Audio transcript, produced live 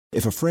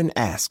If a friend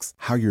asks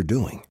how you're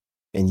doing,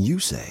 and you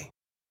say,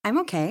 I'm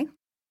okay.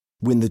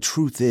 When the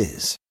truth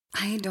is,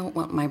 I don't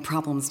want my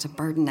problems to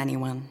burden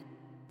anyone.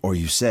 or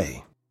you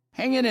say,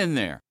 Hang it in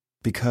there.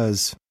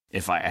 because,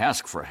 If I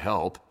ask for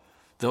help,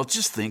 they'll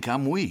just think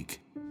I'm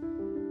weak.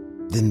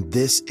 then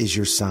this is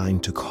your sign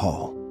to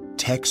call,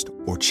 text,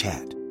 or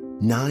chat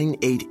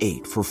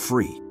 988 for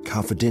free,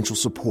 confidential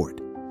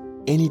support.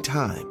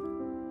 Anytime.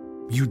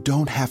 You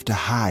don't have to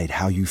hide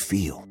how you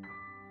feel.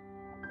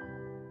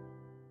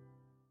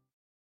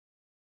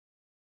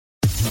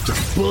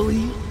 The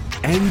Bully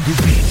and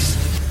the Beast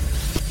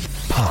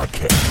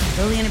podcast.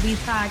 Bully and the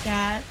Beast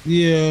podcast.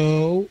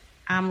 Yo,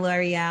 I'm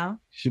L'Oreal.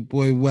 it's your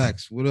boy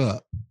Wax. What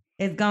up?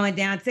 It's going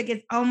down.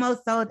 Tickets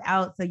almost sold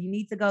out, so you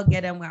need to go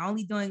get them. We're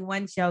only doing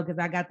one show because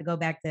I got to go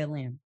back to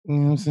Atlanta. You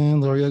know what I'm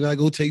saying? L'Oreal gotta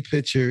go take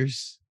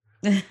pictures.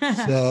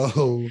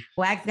 So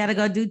Wax got to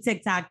go do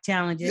TikTok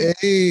challenges.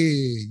 hey,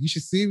 you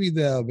should see me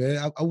now,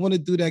 man. I want to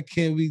do that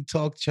Can We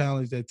Talk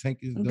challenge that Tank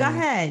is doing. Go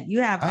ahead.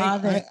 You have all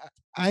the...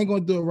 I ain't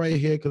gonna do it right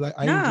here because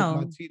I didn't drink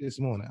my tea this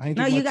morning.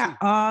 You got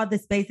all the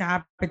space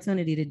and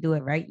opportunity to do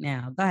it right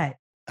now. Go ahead.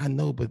 I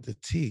know, but the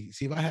tea.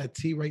 See, if I had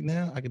tea right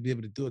now, I could be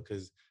able to do it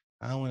because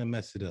I don't want to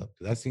mess it up.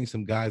 Because I've seen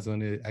some guys on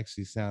there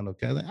actually sound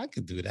okay. I was like, I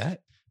could do that.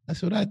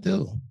 That's what I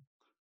do.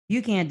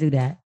 You can't do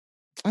that.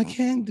 I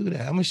can do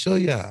that. I'm gonna show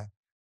y'all.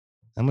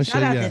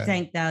 Shout out to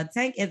Tank though.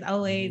 Tank is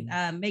always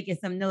making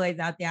some noise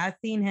out there. I've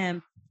seen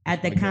him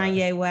at the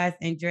Kanye West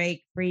and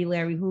Drake Free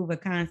Larry Hoover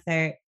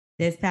concert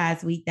this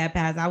past week.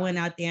 I went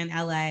out there in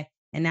LA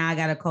and now I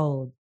got a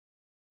cold.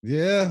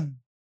 Yeah.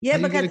 Yeah, How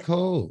because you get a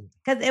cold?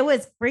 Because it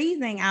was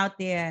freezing out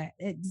there.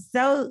 It's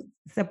so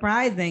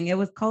surprising. It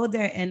was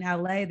colder in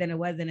LA than it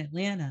was in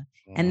Atlanta.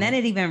 And then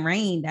it even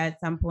rained at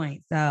some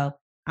point. So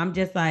I'm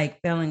just like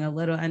feeling a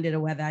little under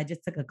the weather. I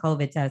just took a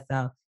COVID test.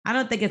 So I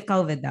don't think it's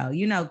COVID though.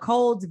 You know,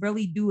 colds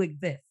really do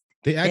exist.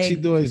 They actually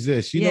do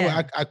exist. You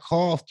know, I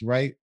coughed,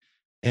 right?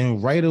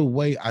 And right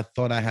away, I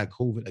thought I had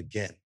COVID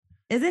again.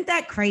 Isn't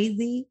that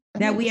crazy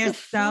that we are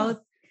so,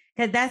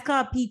 because that's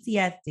called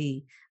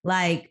PTSD.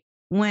 Like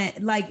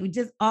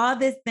just all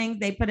these things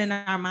they put in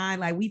our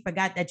mind, like we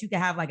forgot that you can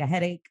have like a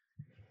headache.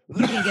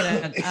 You can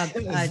get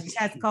a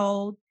chest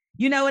cold.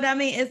 You know what I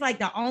mean? It's like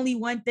the only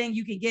one thing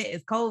you can get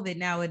is COVID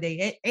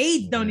nowadays.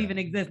 AIDS don't even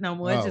exist no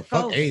more. It's just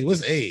COVID. AIDS.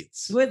 What's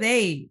AIDS? What's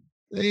AIDS?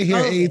 They hear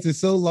AIDS in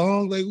so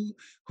long. Like,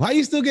 why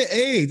you still get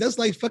AIDS? That's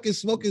like fucking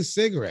smoking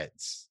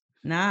cigarettes.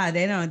 Nah,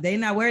 they don't. They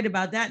not worried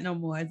about that no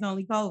more. It's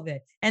only COVID.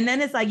 And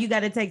then it's like you got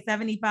to take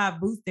 75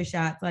 booster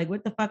shots. Like,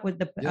 what the fuck was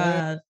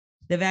the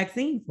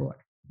vaccine for?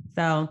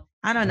 So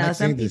I don't know.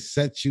 Vaccine to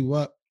set you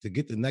up to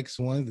get the next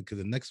one because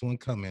the next one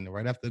coming. And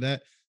right after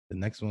that, the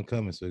next one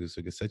coming. So it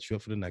can set you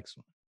up for the next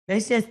one.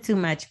 It's just too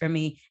much for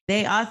me.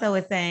 They also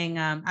were saying,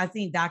 I've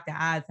seen Dr.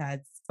 Oz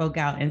had spoke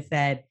out and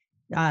said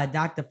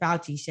Dr.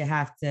 Fauci should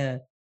have to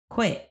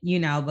quit, you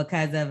know,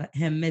 because of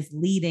him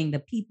misleading the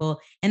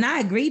people. And I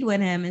agreed with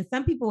him. And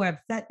some people were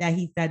upset that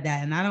he said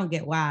that. And I don't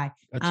get why.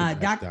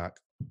 Doc.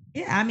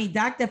 Yeah, I mean,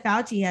 Dr.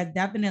 Fauci has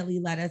definitely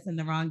led us in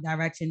the wrong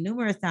direction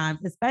numerous times,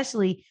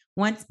 especially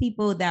once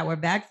people that were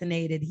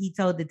vaccinated, he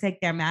told to take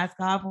their mask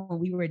off when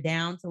we were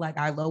down to like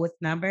our lowest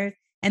numbers.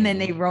 And then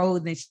they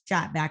rose and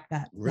shot back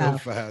up. Real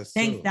fast.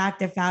 Thanks,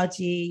 Dr.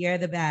 Fauci. You're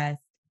the best.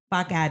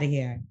 Fuck out of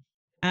here.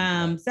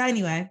 So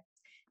anyway,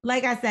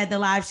 like I said, the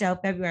live show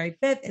February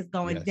 5th is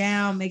going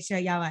down. Make sure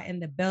y'all are in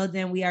the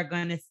building. We are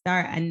going to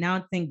start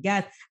announcing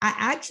guests. I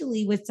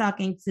actually was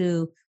talking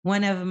to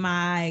one of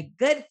my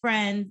good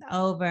friends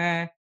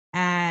over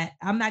at,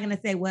 I'm not going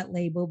to say what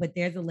label, but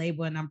there's a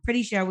label, and I'm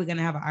pretty sure we're going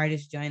to have an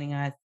artist joining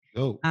us.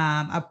 Oh.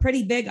 A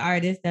pretty big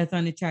artist that's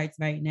on the charts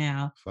right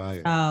now.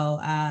 Fire. So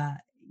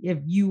if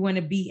you want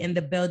to be in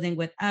the building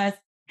with us,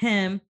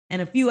 him,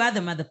 and a few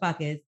other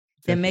motherfuckers,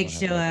 then make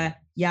sure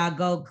y'all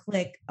go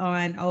click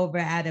on over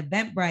at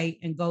Eventbrite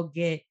and go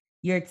get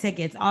your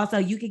tickets. Also,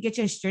 you can get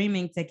your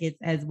streaming tickets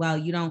as well.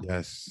 You don't,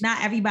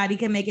 not everybody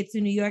can make it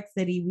to New York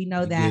City. We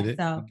know that.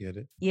 So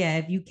yeah,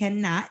 if you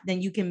cannot,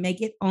 then you can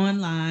make it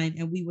online,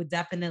 and we would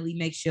definitely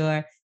make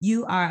sure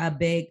you are a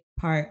big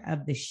part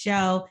of the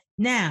show.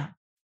 Now,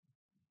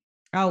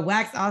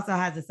 Wax also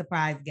has a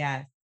surprise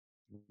guest.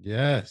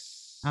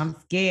 Yes. I'm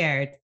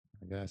scared.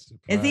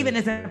 It's even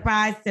a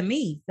surprise to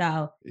me.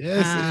 So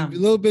yes, a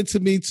little bit to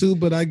me too,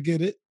 but I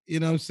get it. You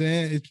know what I'm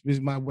saying? It's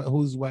my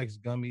Who's Wax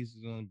Gummies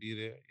is gonna be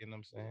there. You know what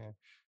I'm saying?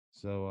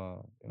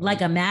 So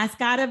like a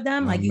mascot of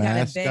them, like you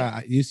mascot. got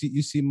a big.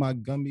 You see my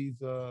gummies.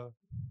 So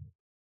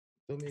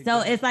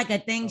it's like a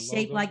thing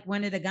shaped like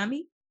one of the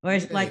gummies, or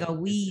it's like a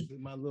weed.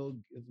 It's my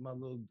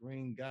little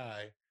green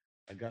guy.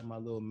 I got my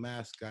little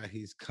mascot.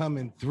 He's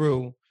coming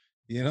through.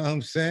 You know what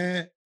I'm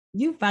saying?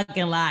 You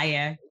fucking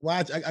liar.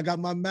 Watch, I got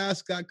my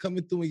mascot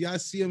coming through, and y'all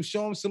see him,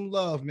 show him some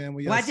love, man.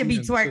 When y'all watch it be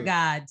Twerk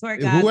God. Twerk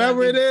God.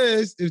 Whoever it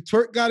is, if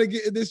Twerk got to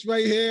get in this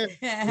right here,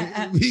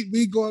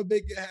 we gonna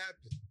make it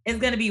happen. It's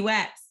gonna be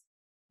Wax.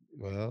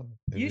 Well,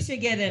 you should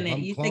get in it.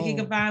 You think you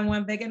can find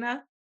one big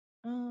enough?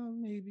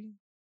 Maybe.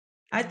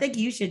 I think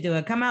you should do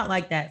it. Come out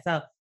like that.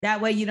 So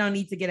that way you don't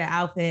need to get an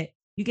outfit.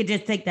 You could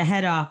just take the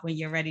head off when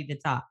you're ready to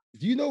talk.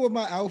 Do you know what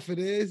my outfit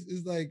is?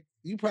 It's like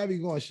you probably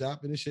going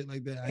shopping and shit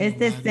like that. It's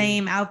the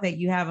same outfit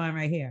you have on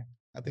right here.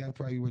 I think I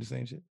probably wear the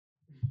same shit.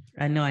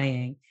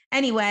 Annoying.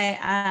 Anyway,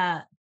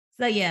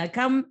 so yeah,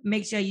 come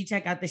make sure you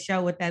check out the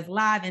show with us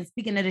live. And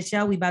speaking of the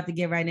show, we about to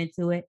get right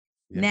into it.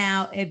 Yes.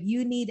 Now, if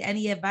you need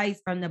any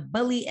advice from the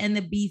Bully and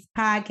the Beast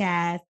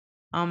podcast,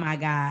 oh my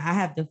God, I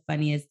have the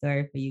funniest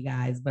story for you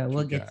guys, but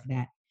we'll get to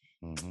that.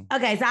 Mm-hmm.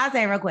 Okay, so I'll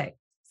say it real quick.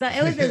 So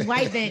it was this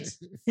white bitch.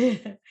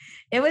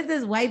 It was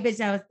this white bitch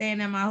that was staying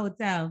in my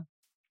hotel.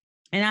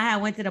 And I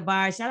had went to the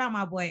bar. Shout out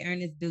my boy,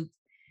 Ernest Dukes.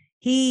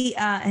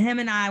 Him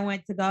and I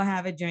went to go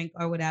have a drink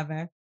or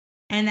whatever.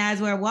 And as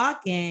we're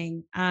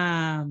walking,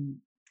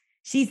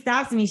 she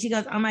stops me. She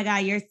goes, oh my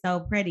God, you're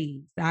so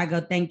pretty. So I go,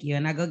 thank you.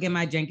 And I go get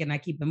my drink and I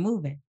keep it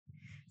moving.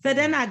 So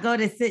then I go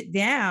to sit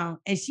down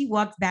and she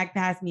walks back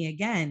past me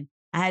again.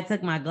 I had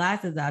took my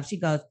glasses off. She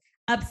goes,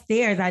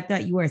 upstairs, I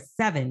thought you were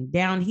 7.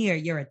 Down here,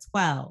 you're a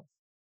 12.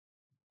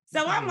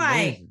 So I'm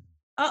like,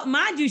 oh,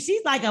 mind you,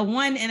 she's like a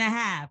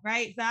 1.5,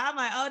 right? So I'm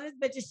like, oh, this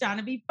bitch is trying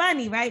to be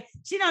funny, right?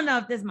 She don't know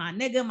if this is my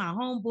nigga, my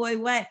homeboy,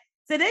 what.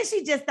 So then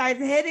she just starts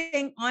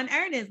hitting on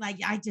Ernest,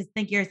 like, I just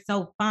think you're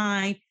so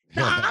fine.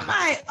 So I'm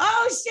like,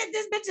 oh shit,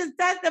 this bitch is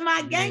testing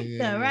my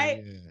gangster,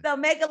 right? Yeah. So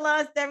make a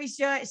long story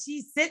short,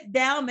 she sits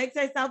down, makes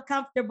herself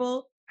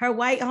comfortable. Her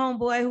white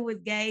homeboy who was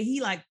gay, he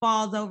like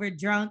falls over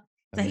drunk.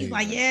 So he's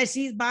like, yeah,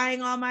 she's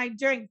buying all my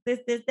drinks, this,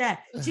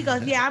 that. She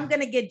goes, yeah, I'm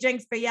going to get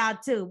drinks for y'all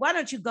too. Why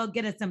don't you go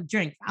get us some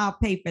drinks? I'll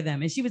pay for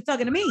them. And she was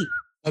talking to me.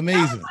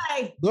 Amazing.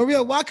 Like,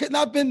 L'Oreal, why couldn't I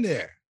have been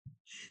there?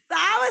 So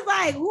I was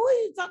like, who are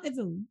you talking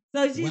to?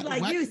 So she's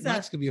like, you, sir.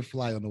 That's going to be a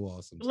fly on the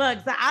wall sometimes. Look,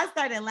 so I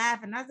started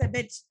laughing. I said,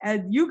 bitch,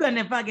 you going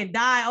to fucking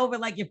die over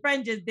like your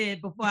friend just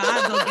did before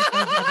I go get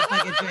those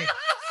motherfucking drinks.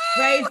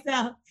 Right?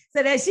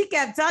 So then she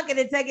kept talking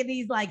and taking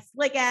these like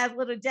slick ass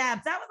little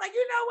jabs. I was like,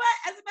 you know what?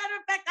 As a matter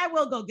of fact, I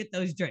will go get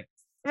those drinks.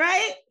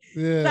 Right?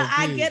 Yeah, so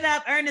I get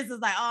up. Ernest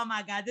is like, oh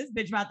my God, this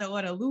bitch about to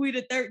order Louis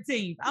the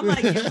 13th. I'm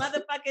like, you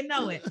motherfucking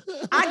know it.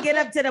 I get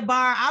up to the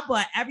bar. I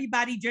bought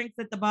everybody drinks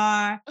at the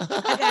bar. I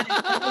got a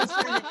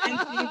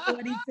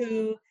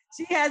 1942.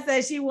 She had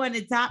said she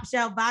wanted top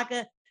shelf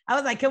vodka. I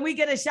was like, can we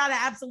get a shot of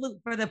Absolute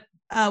for the,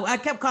 I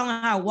kept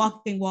calling her a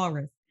walking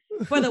walrus.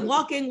 For the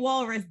walking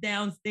walrus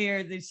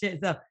downstairs and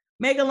shit. So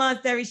make a long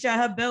story short,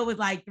 her bill was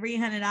like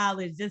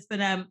 $300 just for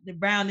them to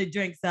brown the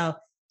drink. So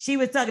she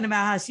was talking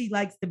about how she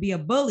likes to be a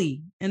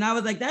bully. And I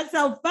was like, that's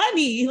so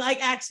funny. Like,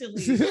 actually,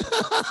 because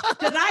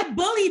I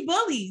bully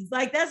bullies.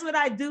 Like, that's what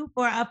I do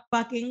for a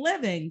fucking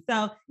living.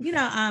 So, you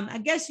know,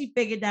 I guess she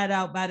figured that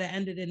out by the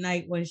end of the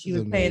night when she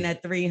was paying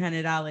that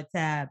 $300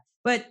 tab.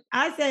 But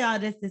I say all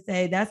this to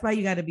say, that's why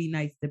you got to be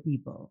nice to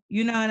people.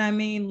 You know what I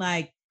mean?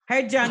 Like,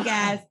 her drunk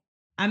ass,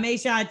 I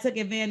made sure I took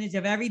advantage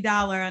of every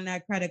dollar on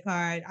that credit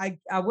card. I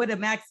would have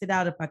maxed it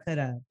out if I could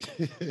have.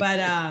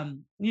 But,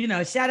 you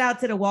know, shout out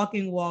to the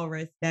walking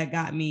walrus that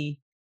got me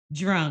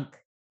drunk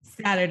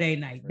Saturday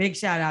night. Big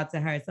shout out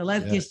to her. So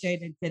let's get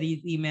straight into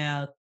these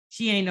emails.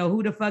 She ain't know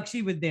who the fuck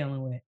she was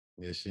dealing with.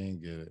 Yeah, she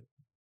ain't get it.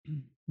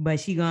 But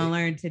she gonna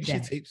learn today. You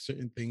should tape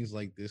certain things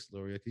like this,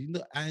 L'Oreal. Because, you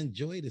know, I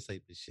enjoy this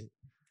type of shit.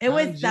 It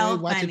was so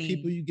watching funny.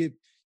 People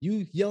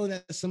you yelling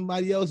at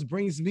somebody else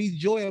brings me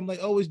joy. I'm like,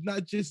 oh, it's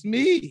not just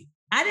me.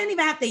 I didn't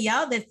even have to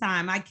yell this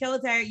time. I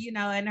killed her, you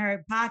know, in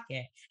her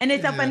pocket. And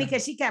it's so funny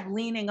because she kept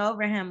leaning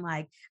over him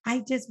like, I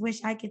just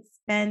wish I could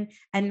spend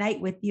a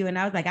night with you. And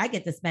I was like, I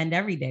get to spend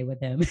every day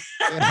with him.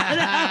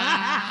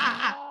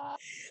 I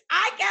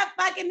kept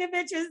fucking the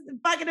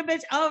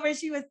bitch over.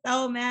 She was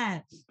so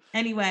mad.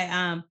 Anyway,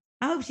 I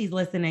hope she's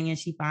listening and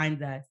she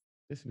finds us.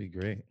 This would be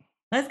great.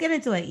 Let's get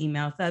into an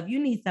email. So if you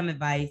need some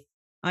advice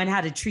on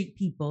how to treat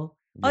people,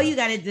 all you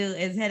got to do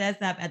is hit us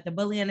up at the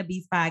Bully and the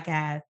Beast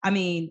podcast.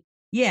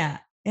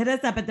 Hit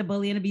us up at the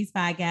Bully and the Beast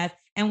podcast.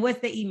 And what's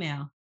the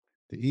email?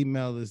 The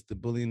email is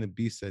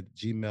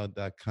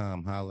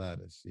thebullyandthebeast@gmail.com. Holla at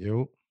us.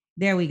 Yo.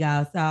 There we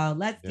go. So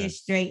let's get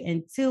straight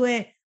into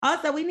it.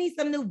 Also, we need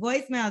some new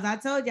voicemails. I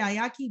told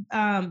y'all keep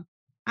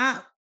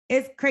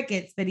it's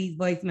crickets for these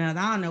voicemails.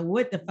 I don't know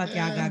what the fuck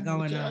y'all got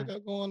going on.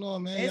 Got going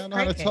on, man. Y'all know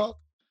how to talk.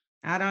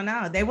 I don't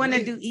know. They want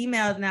to do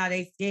emails now.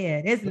 They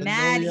scared. It's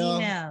mad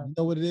emails. You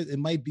know what it is? It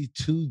might be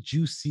too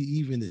juicy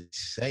even to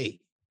say.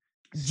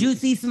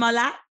 Juicy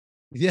Smollett?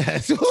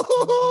 Yes.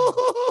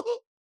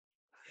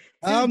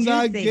 I'm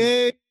not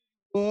gay,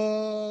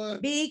 boy.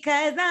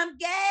 Because I'm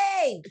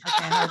gay. Okay,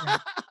 hold on.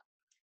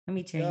 Let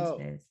me change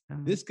this.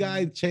 This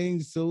guy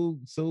changed so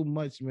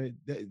much, man.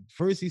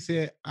 First he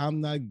said,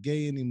 I'm not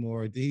gay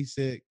anymore. Then he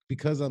said,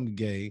 because I'm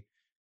gay.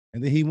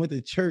 And then he went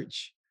to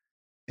church.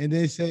 And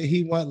then said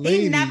he want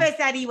ladies. He never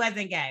said he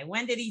wasn't gay.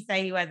 When did he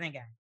say he wasn't gay?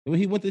 When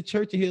he went to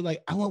church and he was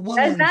like, I want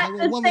women.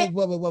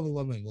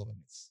 Women.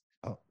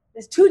 Oh.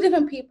 There's two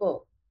different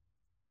people.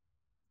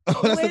 Oh,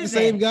 that's not the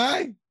same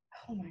guy?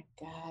 Oh my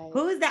God.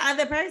 Who's the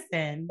other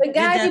person? The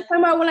guy you talking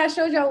about when I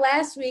showed y'all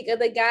last week of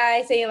the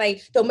guy saying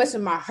like, don't mess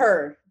with my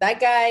her. That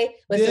guy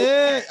was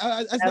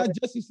that's not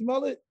Jussie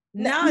Smollett.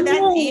 No, that's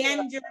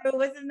Andrew.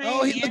 What's his name?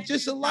 Oh, he looked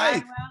just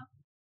alike.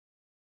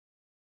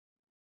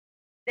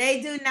 They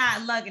do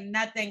not look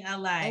nothing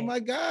alike. Oh my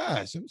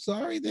gosh. I'm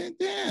sorry then.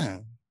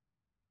 Damn.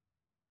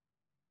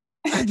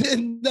 I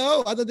didn't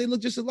know. I thought they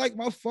looked just alike.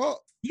 My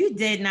fault. You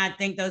did not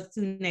think those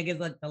two niggas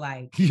looked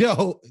alike.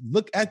 Yo,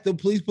 look at them.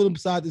 Please put them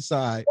side to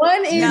side.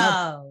 One is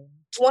No.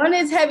 one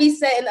is heavy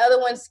set and the other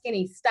one's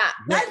skinny. Stop.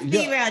 Let's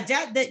be real.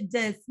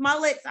 The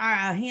Smollets are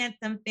a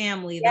handsome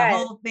family. Yes. The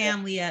whole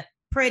family, a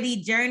pretty.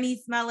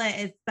 Journey Smollett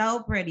is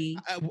so pretty.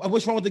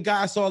 What's wrong with the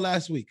guy I saw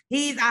last week?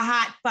 He's a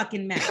hot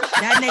fucking mess.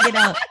 That nigga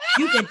though,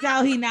 you can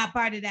tell he not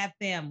part of that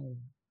family.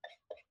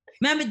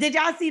 Remember, did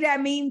y'all see that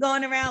meme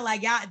going around?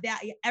 Like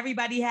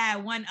everybody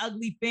had one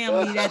ugly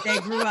family that they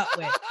grew up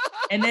with.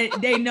 And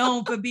they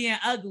known for being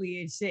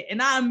ugly and shit.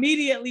 And I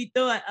immediately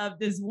thought of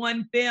this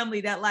one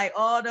family that like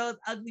all those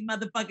ugly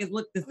motherfuckers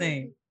look the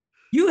same.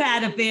 You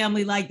had a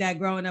family like that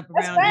growing up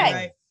around you,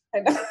 right?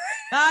 Oh,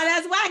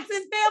 that's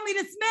Wax's family,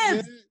 the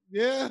Smiths.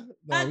 Yeah.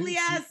 No, ugly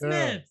ass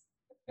Smiths.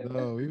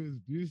 No, he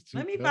was too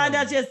Let me thorough. find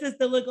out your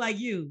sister look like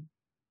you.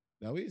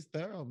 No, he's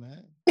thorough,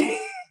 man.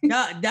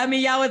 No, that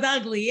mean y'all was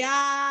ugly.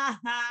 Yeah.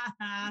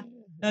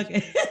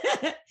 Okay.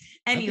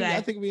 Anyway.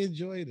 I think we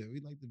enjoyed it.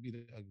 We like to be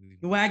the ugly.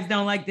 Wax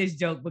don't like this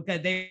joke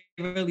because they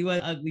really was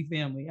an ugly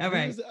family. All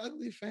right. It was an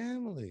ugly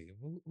family.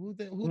 Who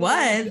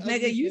was,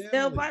 nigga, you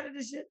still part of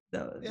the shit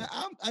though. Yeah,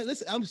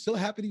 listen, I'm so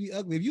happy to be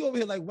ugly. If you over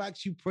here like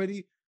Wax, you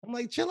pretty, I'm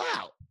like, chill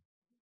out.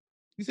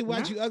 You said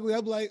Wax, you ugly.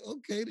 I'm like,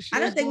 okay, the shit.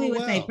 I don't think we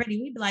would say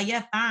pretty. We'd be like,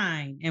 yeah,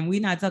 fine. And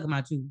we're not talking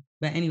about you.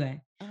 But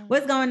anyway,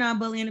 what's going on,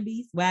 Bully and the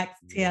Beast? Wax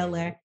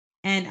Taylor.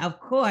 And of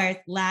course,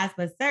 last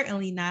but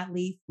certainly not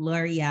least,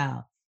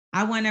 L'Oreal.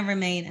 I want to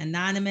remain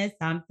anonymous.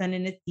 So I'm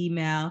sending this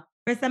email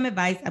for some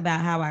advice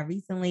about how I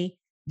recently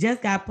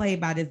just got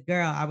played by this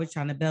girl I was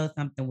trying to build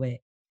something with.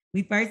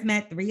 We first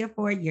met 3 or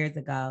 4 years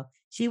ago.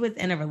 She was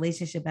in a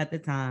relationship at the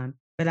time,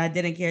 but I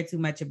didn't care too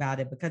much about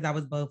it because I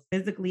was both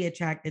physically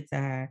attracted to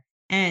her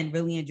and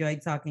really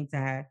enjoyed talking to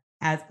her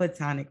as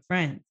platonic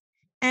friends.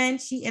 And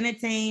she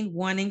entertained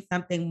wanting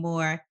something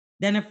more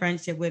than a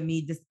friendship with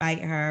me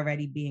despite her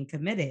already being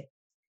committed.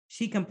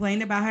 She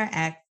complained about her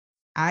ex.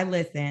 I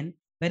listened,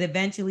 but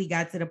eventually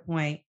got to the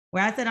point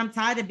where I said, I'm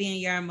tired of being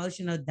your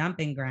emotional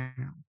dumping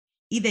ground.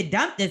 Either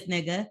dump this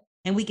nigga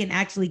and we can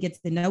actually get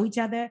to know each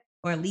other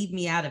or leave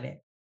me out of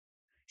it.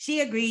 She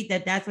agreed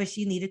that that's what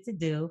she needed to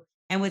do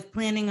and was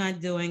planning on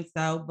doing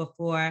so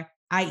before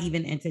I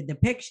even entered the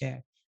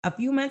picture. A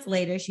few months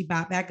later, she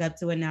popped back up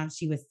to announce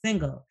she was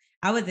single.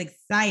 I was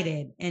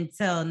excited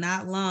until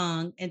not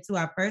long into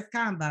our first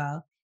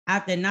combo.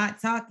 After not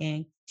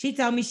talking, she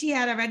told me she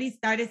had already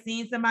started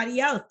seeing somebody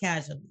else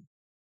casually,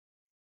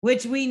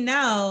 which we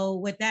know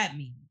what that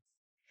means.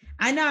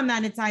 I know I'm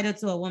not entitled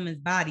to a woman's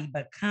body,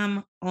 but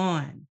come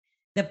on.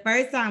 The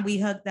first time we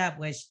hooked up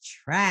was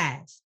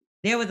trash.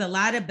 There was a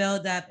lot of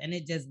buildup and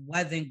it just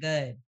wasn't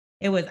good.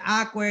 It was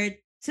awkward,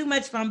 too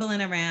much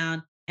fumbling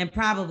around, and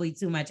probably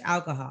too much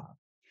alcohol.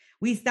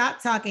 We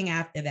stopped talking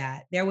after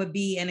that. There would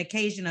be an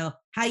occasional,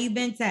 how you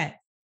been text,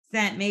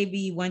 sent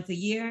maybe once a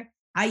year.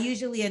 I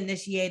usually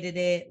initiated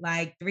it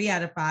like 3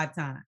 out of 5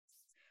 times,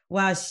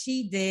 while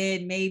she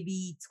did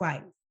maybe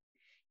twice.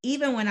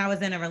 Even when I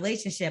was in a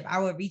relationship, I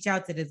would reach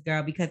out to this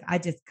girl because I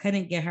just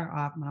couldn't get her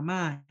off my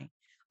mind.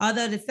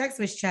 Although the sex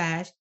was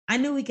trash, I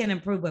knew we can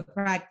improve with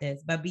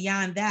practice. But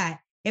beyond that,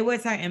 it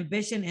was her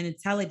ambition and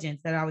intelligence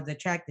that I was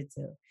attracted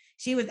to.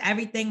 She was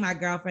everything my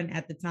girlfriend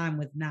at the time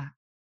was not.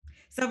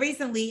 So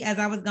recently, as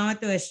I was going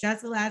through a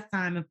stressful ass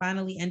time and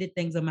finally ended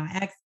things with my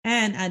ex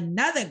and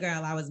another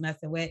girl I was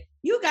messing with,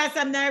 you got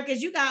some nerve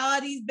because you got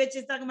all these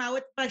bitches talking about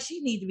what the fuck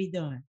she need to be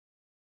doing.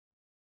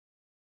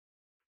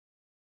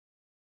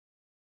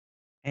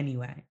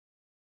 Anyway,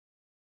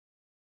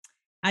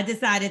 I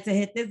decided to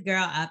hit this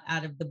girl up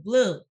out of the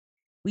blue.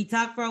 We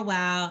talked for a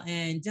while,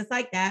 and just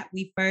like that,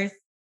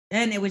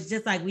 it was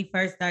just like we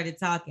first started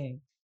talking,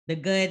 the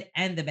good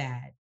and the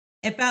bad.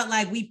 It felt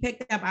like we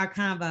picked up our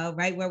convo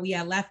right where we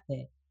had left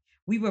it.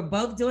 We were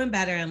both doing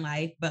better in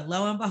life, but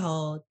lo and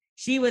behold,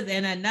 she was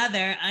in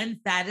another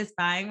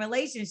unsatisfying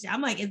relationship.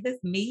 I'm like, is this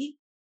me?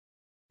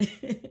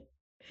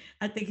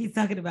 I think he's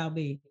talking about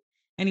me.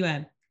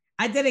 Anyway,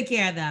 I didn't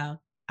care though.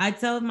 I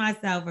told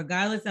myself,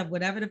 regardless of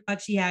whatever the fuck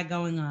she had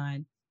going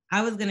on,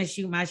 I was going to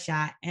shoot my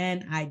shot,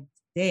 and I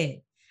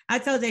did. I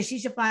told her she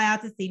should fly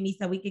out to see me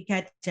so we could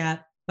catch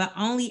up, but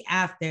only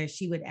after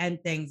she would end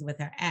things with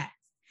her ex.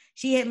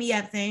 She hit me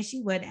up saying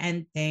she would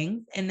end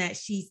things and that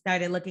she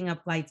started looking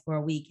up flights for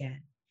a weekend.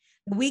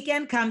 The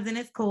weekend comes and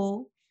it's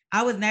cool.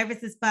 I was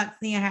nervous as fuck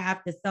seeing her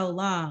after so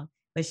long,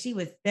 but she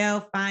was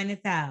still fine as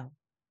hell.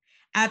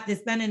 After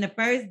spending the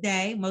first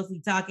day, mostly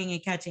talking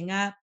and catching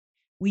up,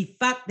 we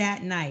fucked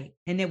that night,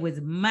 and it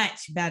was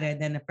much better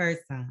than the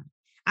first time.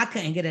 I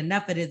couldn't get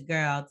enough of this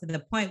girl to the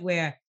point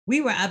where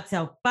we were up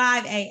till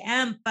 5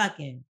 a.m.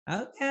 fucking.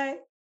 Okay.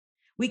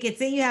 We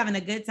continued having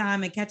a good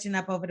time and catching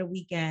up over the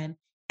weekend,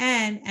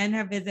 and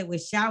her visit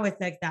with shower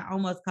sex that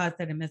almost caused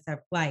her to miss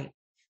her flight.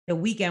 The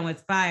weekend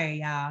was fire,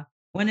 y'all.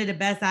 One of the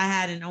best I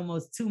had in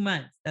almost 2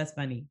 months. That's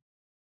funny.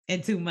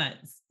 In 2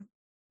 months.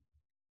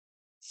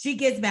 She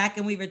gets back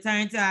and we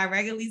return to our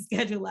regularly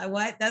scheduled, like,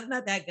 what? That's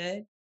not that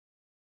good.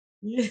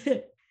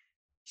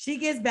 She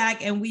gets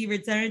back and we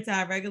return to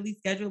our regularly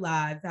scheduled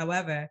lives.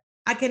 However,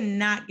 I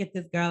cannot get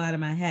this girl out of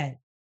my head.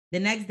 The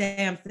next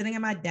day, I'm sitting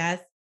at my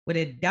desk with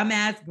a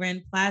dumbass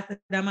grin plastered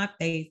on my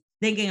face,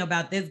 thinking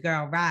about this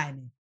girl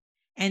riding.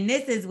 And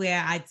this is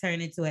where I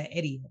turn into an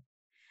idiot.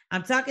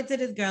 I'm talking to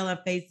this girl on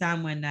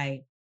FaceTime one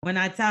night when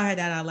I tell her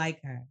that I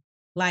like her.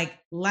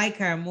 Like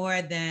her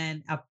more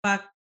than a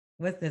fuck.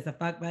 What's this? A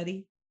fuck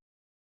buddy?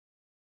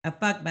 A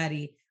fuck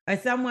buddy. Or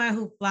someone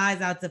who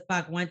flies out to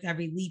fuck once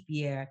every leap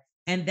year.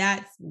 And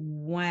that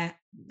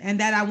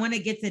I want to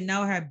get to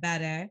know her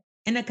better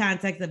in the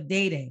context of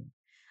dating.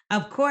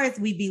 Of course,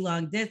 we be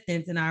long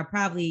distance and are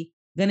probably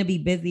going to be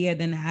busier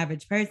than the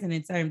average person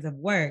in terms of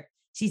work.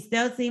 She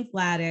still seemed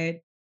flattered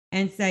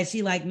and said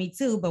she liked me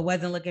too, but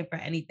wasn't looking for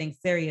anything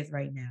serious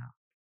right now.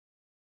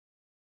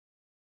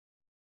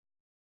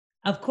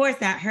 Of course,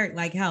 that hurt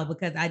like hell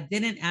because I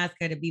didn't ask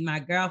her to be my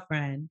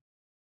girlfriend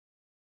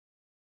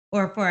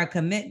or for a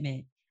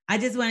commitment. I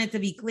just wanted to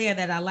be clear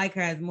that I like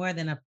her as more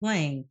than a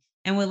fling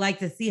and would like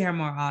to see her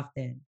more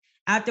often.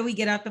 After we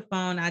get off the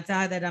phone, I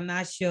tell her that I'm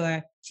not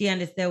sure she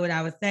understood what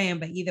I was saying,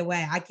 but either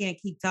way, I can't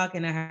keep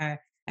talking to her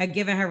or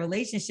giving her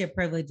relationship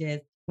privileges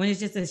when it's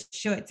just a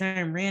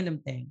short-term random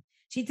thing.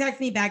 She texts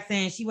me back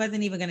saying she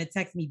wasn't even going to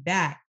text me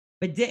back,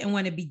 but didn't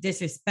want to be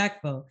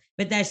disrespectful,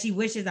 but that she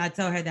wishes I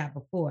told her that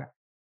before.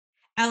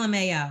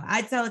 LMAO.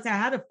 I told her,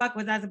 how the fuck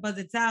was I supposed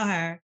to tell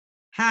her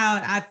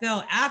how I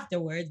felt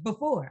afterwards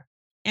before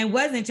and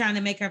wasn't trying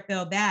to make her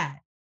feel bad?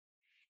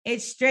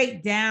 It's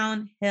straight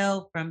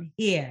downhill from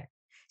here.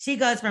 She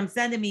goes from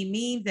sending me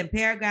memes and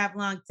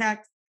paragraph-long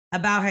texts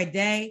about her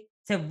day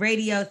to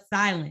radio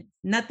silence.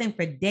 Nothing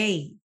for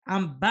days.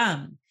 I'm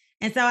bummed.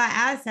 And so I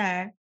asked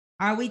her,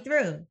 are we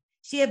through?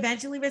 She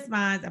eventually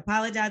responds,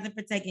 apologizing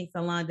for taking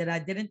so long, that I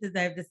didn't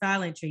deserve the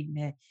silent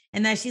treatment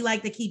and that she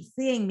liked to keep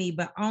seeing me,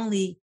 but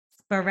only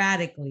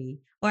sporadically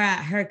or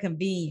at her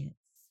convenience.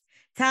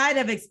 Tired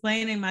of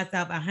explaining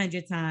myself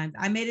 100 times,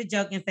 I made a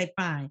joke and say,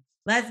 fine,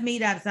 let's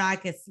meet up so I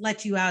can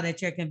slut you out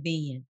at your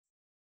convenience.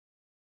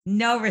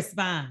 No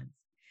response.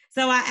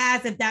 So I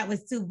asked if that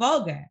was too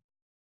vulgar.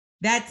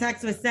 That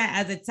text was sent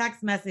as a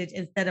text message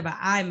instead of an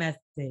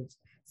iMessage.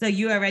 So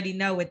you already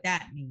know what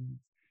that means.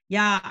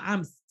 Y'all,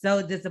 I'm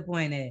so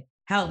disappointed.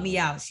 Help me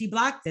out. She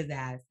blocked his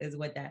ass, is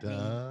what that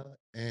means.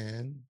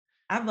 And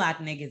I block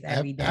niggas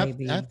every day.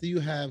 After you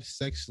have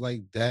sex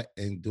like that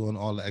and doing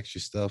all the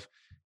extra stuff,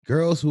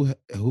 girls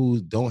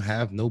who don't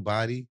have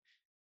nobody,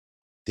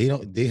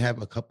 they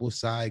have a couple of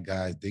side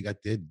guys. They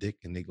got their dick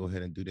and they go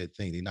ahead and do their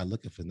thing. They're not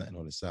looking for nothing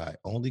on the side.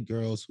 Only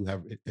girls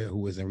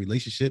who is in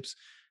relationships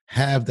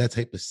have that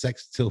type of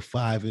sex till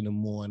 5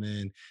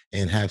 a.m.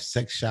 and have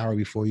sex shower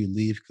before you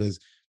leave, because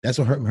that's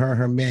what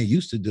her man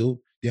used to do.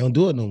 They don't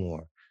do it no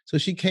more. So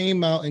she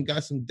came out and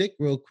got some dick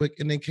real quick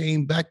and then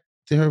came back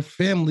to her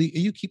family,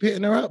 and you keep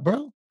hitting her up,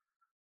 bro.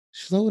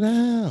 Slow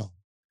down.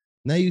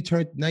 Now you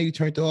turned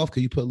it off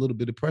because you put a little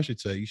bit of pressure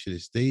to her. You should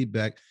have stayed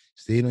back,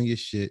 stayed on your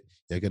shit.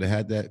 They could have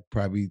had that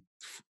probably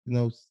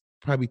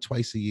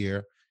twice a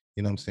year.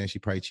 You know what I'm saying? She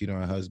probably cheated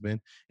on her husband.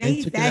 And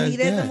he said he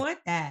doesn't want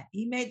that.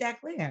 He made that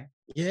clear.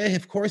 Yeah,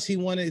 of course he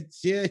wanted.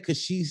 Yeah, because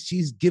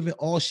she's giving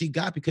all she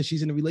got because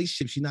she's in a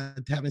relationship. She's not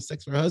having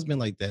sex with her husband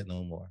like that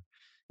no more.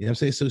 You know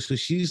what I'm saying? So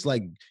she's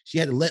like, she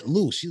had to let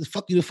loose. She was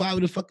fuck you to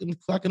 5 o'clock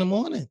in the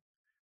morning.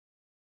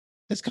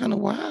 That's kind of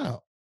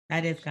wild.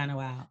 That is kind of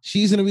wild.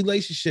 She's in a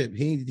relationship.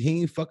 He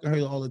ain't fucking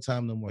her all the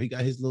time no more. He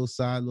got his little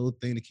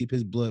thing to keep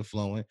his blood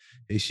flowing.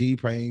 And she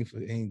probably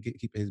ain't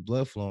keep his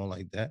blood flowing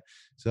like that.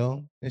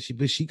 So,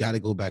 but she got to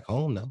go back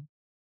home though.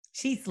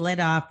 She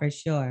slid off for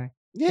sure.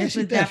 Yeah, this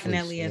was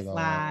definitely a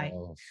slide.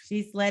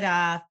 She slid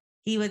off.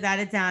 He was out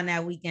of town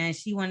that weekend.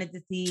 She wanted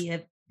to see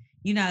if,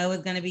 it was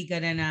going to be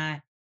good or not.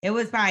 It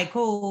was probably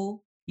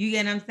cool. You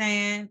get what I'm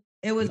saying?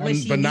 It was what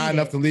she but not needed.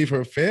 enough to leave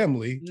her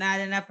family. Not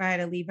enough for her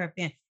to leave her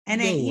family. And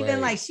then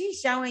even like she's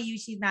showing you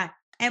she's not.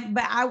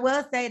 But I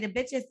will say the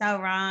bitch is so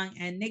wrong,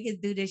 and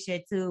niggas do this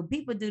shit too.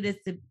 People do this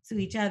to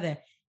each other.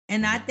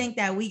 And I think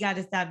that we got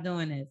to stop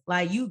doing this.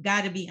 Like, you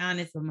got to be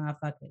honest with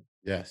motherfuckers.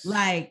 Yes.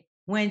 Like,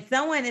 when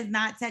someone is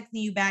not texting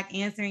you back,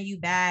 answering you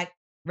back,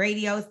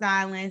 radio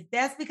silence,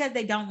 that's because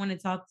they don't want to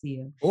talk to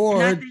you.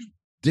 Or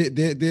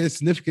their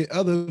significant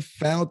other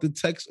found the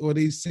text, or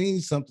they seen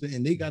something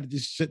and they got to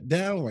just shut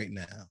down right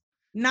now.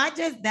 Not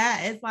just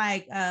that. It's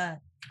like,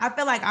 I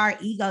feel like our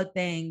ego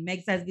thing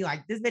makes us be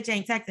like, this bitch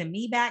ain't texting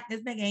me back.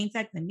 This nigga ain't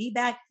texting me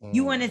back.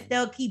 You want to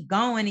still keep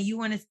going, and you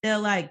want to still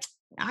like,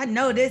 I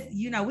know this,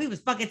 we was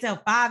fucking till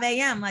 5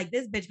 a.m. Like,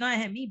 this bitch gonna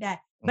hit me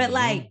back. But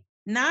like,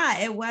 nah,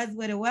 it was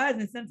what it was.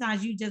 And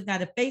sometimes you just got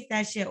to face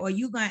that shit, or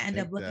you going to end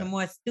up looking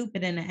more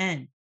stupid in the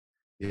end.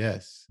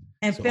 Yes.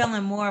 And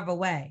feeling more of a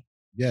way.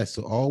 Yeah,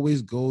 so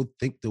always go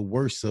think the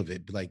worst of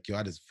it. Be like, yo,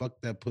 I just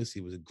fucked that pussy.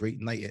 It was a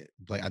great night.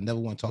 Like, I never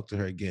want to talk to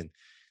her again.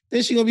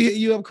 Then she gonna be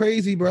hitting you up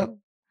crazy, bro.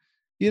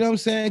 You know what I'm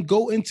saying?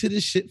 Go into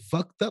this shit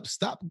fucked up.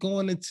 Stop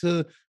going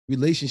into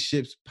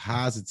relationships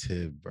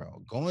positive,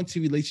 bro. Go into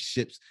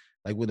relationships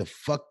like with a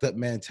fucked up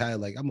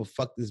mentality. Like, I'm gonna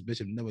fuck this bitch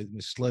and never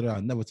slut her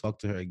out, never talk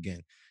to her again.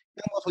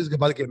 That motherfucker's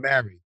about to get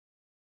married.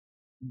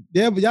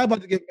 Yeah, but y'all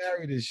about to get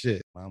married and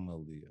shit. I'm a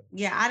Leo.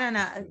 Yeah, I don't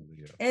know.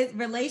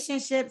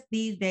 Relationships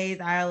these days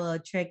are a little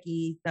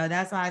tricky. So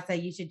that's why I say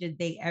you should just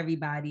date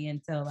everybody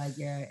until like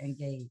you're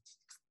engaged.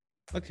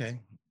 Okay.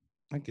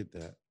 I get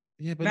that.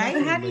 Yeah, but right?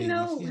 But how do you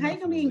know? How you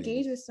gonna be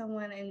engaged with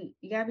someone and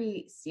you gotta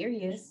be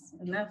serious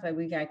enough? Like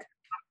we got.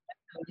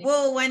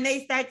 Well, when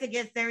they start to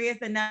get serious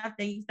enough,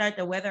 then you start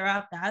to wither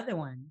off the other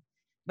one.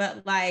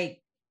 But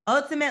like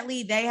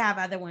ultimately, they have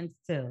other ones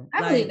too.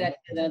 I believe that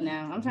though.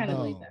 Now I'm trying to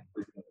believe that.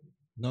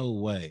 No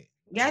way.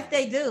 Yes,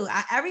 they do.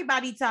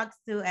 Everybody talks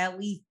to at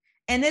least,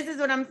 and this is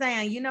what I'm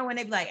saying. You know, when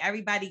they be like,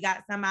 everybody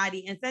got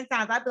somebody, and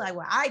sometimes I'd be like,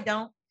 well, I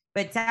don't.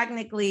 But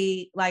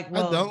technically, like,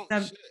 well,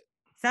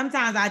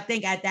 sometimes I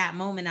think at that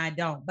moment I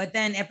don't. But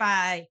then if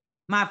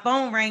my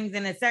phone rings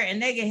and a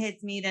certain nigga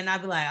hits me, then I'll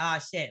be like, oh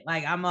shit,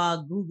 like I'm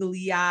all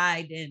googly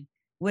eyed and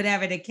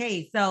whatever the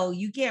case. So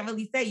you can't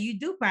really say you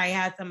do probably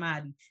have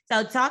somebody.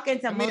 So talking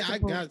to multiple, I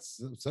got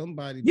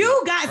somebody.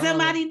 You got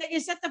somebody,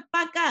 nigga. Shut the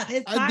fuck up.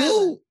 I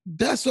do.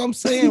 That's what I'm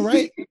saying,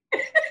 right?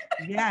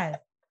 Yes.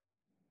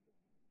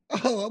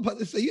 Oh, I'm about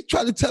to say, you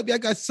trying to tell me I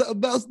got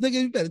something else, nigga?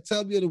 You better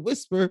tell me in a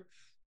whisper.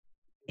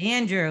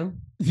 Andrew.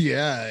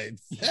 Yeah.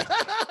 Jesse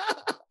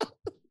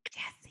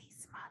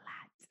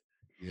Smollett.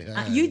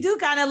 Yeah. You do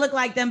kind of look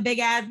like them big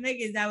ass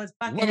niggas that was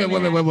fucking.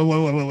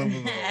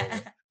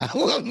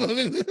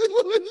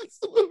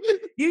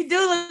 You do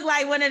look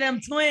like one of them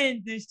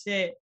twins and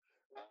shit.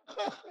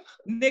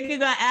 Nigga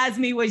gonna ask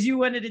me, was you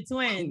one of the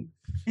twins?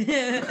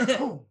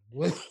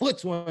 What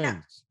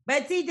twins?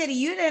 But T Diddy,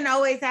 you didn't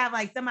always have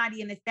like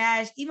somebody in the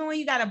stash. Even when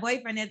you got a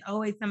boyfriend, there's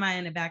always somebody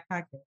in the back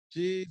pocket.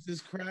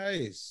 Jesus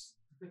Christ.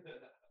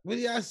 What are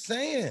y'all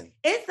saying?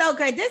 It's so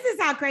crazy. This is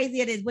how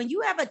crazy it is. When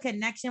you have a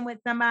connection with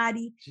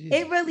somebody,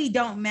 it really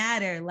don't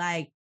matter.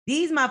 Like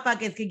these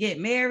motherfuckers could get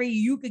married.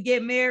 You could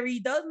get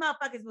married. Those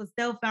motherfuckers will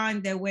still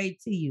find their way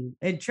to you.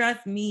 And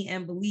trust me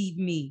and believe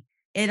me,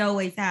 it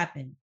always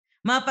happens.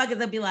 Motherfuckers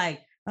will be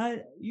like,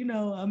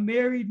 I'm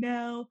married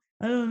now.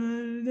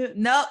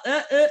 No,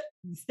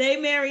 stay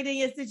married in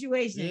your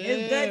situation. Yeah,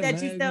 it's good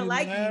that you still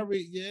like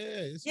me.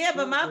 Yeah,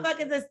 but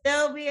motherfuckers are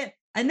still being.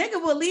 A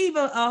nigga will leave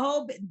a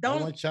whole bit. I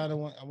want y'all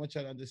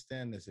to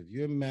understand this. If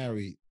you're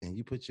married and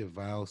you put your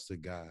vows to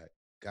God,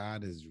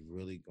 God is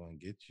really going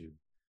to get you.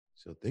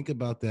 So think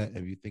about that.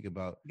 If you think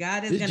about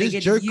God is going to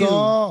get jerk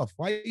off.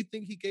 Why do you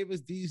think he gave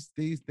us these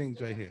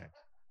things right here?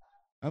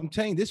 I'm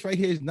telling you, this right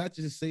here is not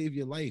just to save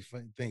your life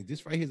thing.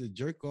 This right here is a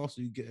jerk off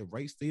so you get a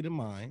right state of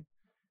mind.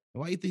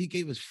 Why do you think he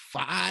gave us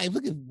 5?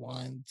 Look at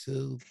 1,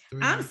 2,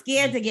 3. I'm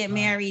scared to get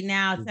married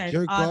now since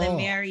all the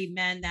married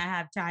men that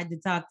have tried to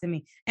talk to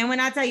me. And when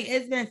I tell you,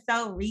 it's been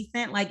so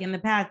recent, like in the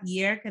past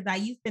year, because I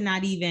used to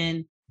not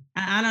even,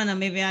 I don't know,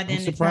 maybe I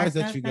didn't. I'm surprised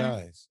at you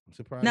guys. I'm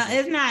surprised. No,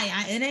 it's not.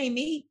 It ain't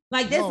me.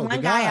 Like this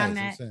one guy I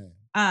met.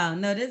 Oh,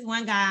 no, this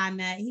one guy I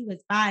met, he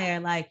was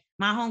fire. Like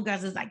my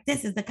homegirls was like,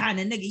 this is the kind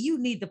of nigga you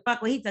need to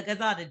fuck with. He took us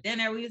all to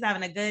dinner. We was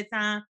having a good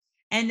time.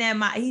 And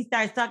then he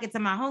starts talking to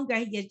my homegirl.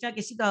 He gets drunk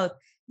and she goes,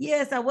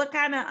 yeah, so what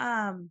kind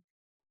of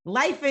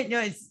life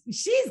insurance?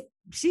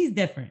 She's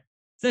different.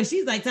 So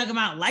she's like talking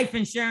about life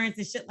insurance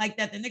and shit like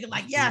that. The nigga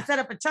like, yeah, I set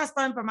up a trust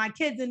fund for my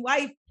kids and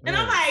wife. And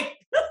I'm like,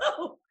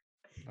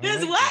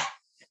 this what?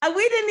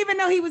 We didn't even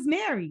know he was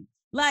married.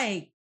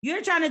 Like,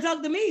 you're trying to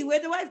talk to me.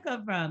 Where'd the wife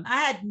come from?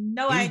 I had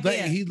no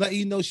idea. He let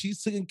you know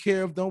she's taken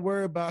care of. Don't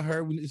worry about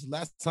her. It's the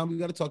last time we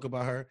got to talk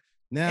about her.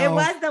 Now it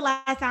was the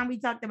last time we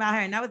talked about her,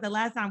 and that was the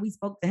last time we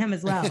spoke to him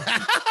as well.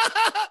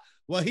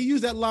 Well, he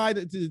used that lie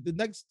to the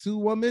next 2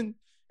 women,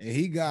 and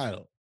he got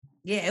them.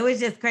 Yeah, it was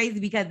just crazy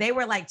because they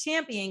were like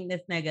championing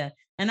this nigga.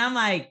 And I'm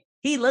like,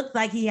 he looks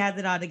like he has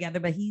it all together,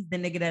 but he's the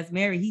nigga that's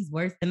married. He's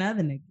worse than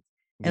other niggas.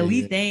 At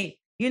least they ain't,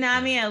 you know what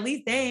I mean? At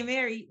least they ain't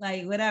married.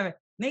 Like, whatever.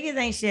 Niggas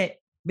ain't shit.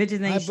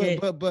 Bitches ain't shit.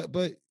 But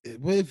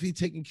what if he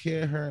taking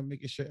care of her and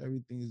making sure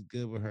everything is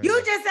good with her?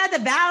 You just said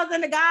the vows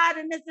and the God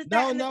and this is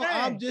that. No,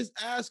 I'm just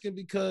asking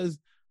because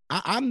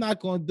I'm not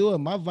going to do it.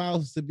 My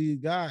vows is to be a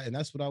guy, and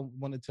that's what I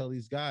want to tell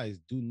these guys.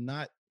 Do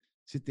not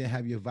sit there and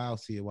have your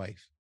vows to your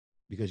wife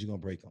because you're going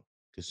to break them.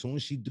 Because as soon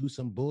as she do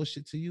some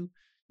bullshit to you,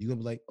 you're going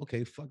to be like,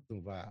 okay, fuck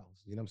them vows.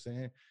 You know what I'm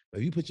saying? But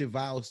if you put your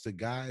vows to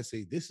God and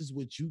say, this is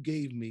what you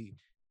gave me,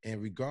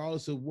 and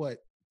regardless of what,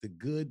 the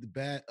good, the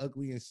bad,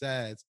 ugly, and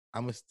sads,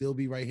 I'm going to still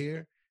be right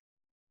here.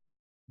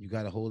 You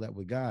got to hold that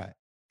with God.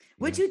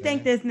 What you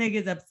think this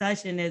nigga's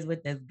obsession is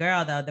with this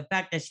girl, though? The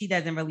fact that she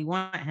doesn't really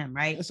want him,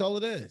 right? That's all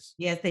it is.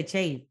 Yes, they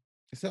chase.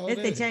 It's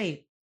the chase.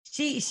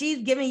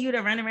 She's giving you the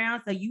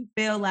runaround, so you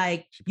feel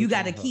like you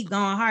got to keep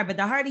going hard. But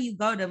the harder you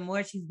go, the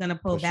more she's gonna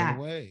pull back.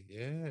 Away.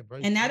 Yeah, bro,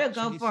 and that'll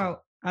go for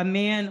a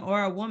man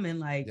or a woman,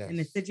 like in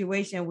a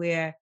situation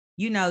where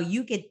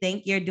you could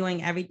think you're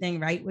doing everything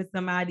right with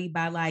somebody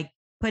by like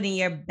putting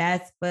your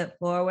best foot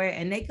forward,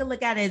 and they could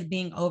look at it as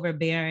being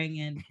overbearing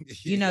and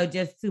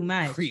just too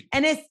much. Creep.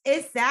 And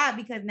it's sad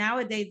because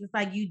nowadays it's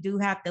like you do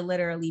have to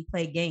literally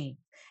play games.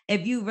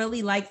 If you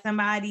really like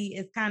somebody,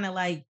 it's kind of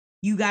like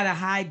you got to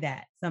hide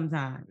that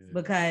sometimes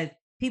because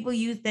people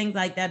use things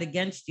like that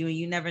against you and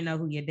you never know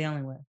who you're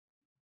dealing with.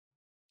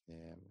 Yeah,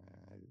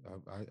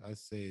 man. I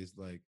say it's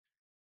like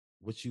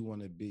what you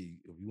want to be.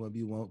 If you want to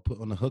be one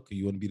put on the hook, or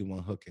you want to be the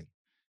one hooking.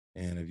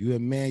 And if you're a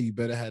man, you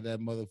better have that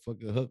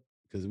motherfucking hook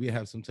because we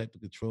have some type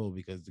of control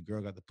because the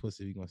girl got the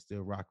pussy, we're gonna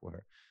still rock with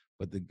her.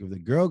 But if the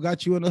girl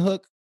got you on the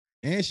hook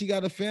and she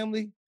got a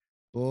family,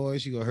 boy,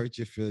 she gonna hurt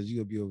your feelings. You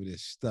gonna be over there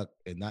stuck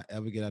and not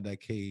ever get out of that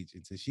cage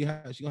until she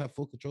gonna have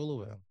full control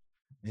over him.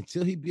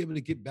 Until he be able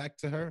to get back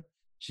to her,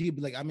 she could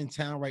be like, I'm in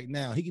town right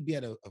now. He could be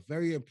at a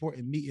very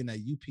important meeting at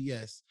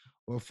UPS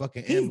or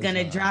fucking He's Amazon.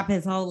 gonna drop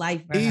his whole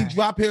life for He her.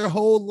 drop her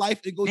whole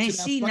life and go And to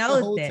that she fucking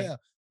knows hotel that.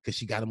 because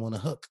she got him on the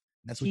hook.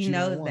 That's what She you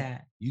knows want.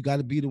 that. You got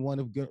to be the one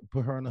to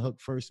put her on the hook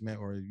first, man.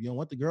 Or if you don't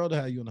want the girl to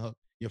have you on the hook,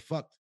 you're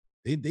fucked.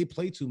 They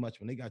play too much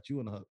when they got you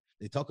on the hook.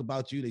 They talk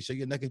about you. They show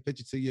your naked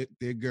picture to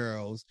their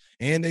girls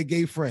and their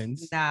gay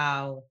friends.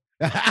 No.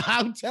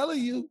 I'm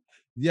telling you,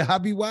 your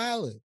hobby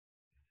wilding.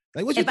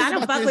 Like, what you If I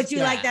don't fuck with you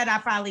guy? like that, I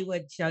probably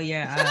would show your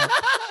yeah,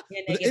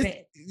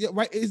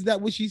 right. Is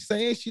that what she's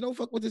saying? She don't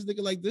fuck with this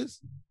nigga like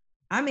this.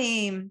 I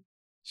mean,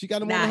 she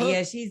got him nah, on the hook.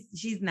 yeah,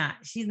 she's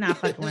not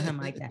fucking with him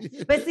like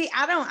that. But see,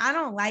 I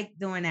don't like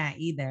doing that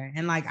either.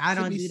 And like I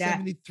don't do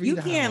that. You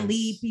can't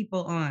lead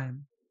people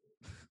on.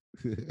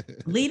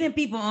 Leading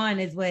people on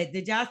is what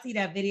did y'all see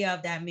that video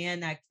of that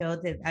man that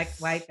killed his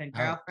ex-wife and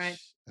girlfriend?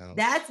 Ouch.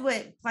 That's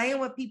what playing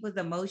with people's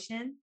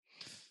emotions.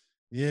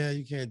 Yeah,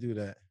 you can't do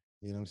that.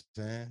 You know what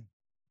I'm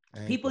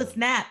saying? People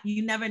snap.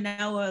 You never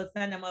know what will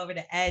send them over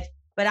the edge.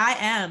 But I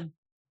am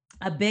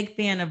a big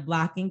fan of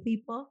blocking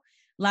people.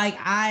 Like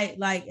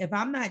if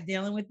I'm not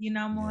dealing with you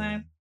no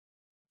more,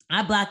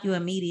 I block you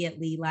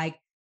immediately. Like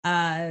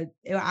I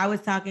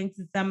was talking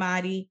to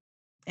somebody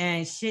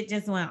and shit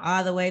just went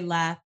all the way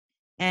left.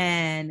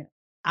 And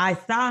I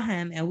saw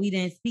him and we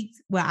didn't speak.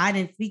 I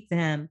didn't speak to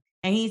him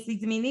and he didn't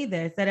speak to me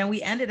neither. So then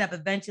we ended up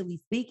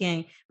eventually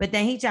speaking, but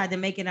then he tried to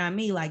make it on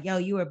me like, yo,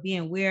 you were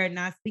being weird,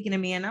 not speaking to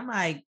me. And I'm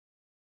like,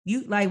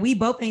 we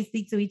both ain't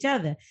speak to each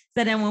other.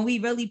 So then when we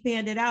really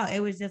panned it out,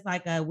 it was just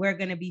like a we're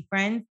gonna be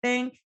friends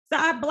thing. So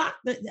I blocked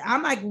it.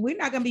 I'm like, we're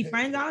not gonna be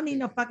friends. I don't need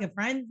no fucking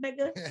friends,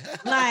 nigga.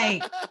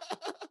 Like,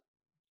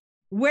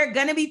 we're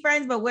gonna be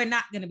friends, but we're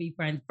not gonna be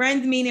friends.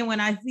 Friends meaning when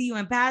I see you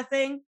in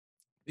passing,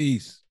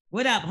 peace.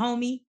 What up,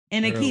 homie?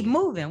 And then keep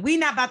moving. We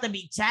not about to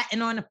be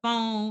chatting on the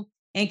phone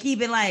and keep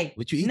it like,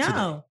 what you eat no, today?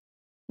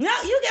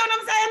 No, you get what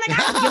I'm saying? Like,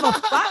 I don't give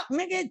a fuck,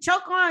 nigga.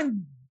 Choke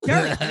on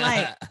dirt.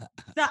 Like,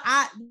 so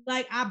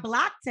I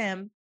blocked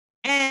him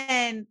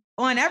and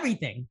on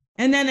everything.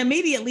 And then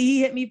immediately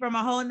he hit me from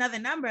a whole nother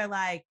number.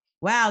 Like,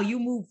 wow, you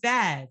move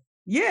fast.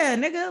 Yeah,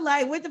 nigga.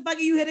 Like, what the fuck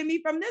are you hitting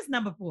me from this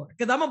number for?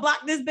 Because I'm gonna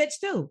block this bitch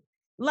too.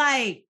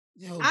 Like,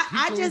 yo,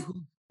 I just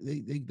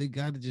they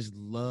gotta just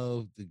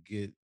love to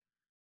get.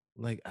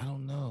 Like, I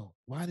don't know.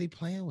 Why are they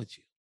playing with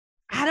you?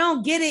 I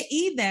don't get it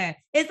either.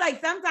 It's like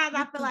sometimes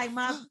I feel like,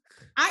 Mom,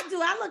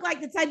 I look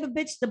like the type of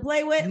bitch to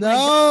play with.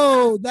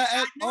 No, like, not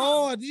at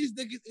all. These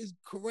niggas is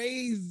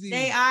crazy.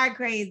 They are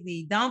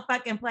crazy. Don't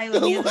fucking play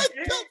with me.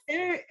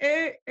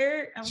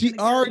 She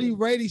already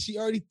ready. She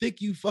already think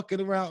you fucking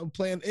around and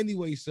playing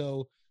anyway.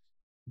 So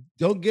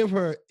don't give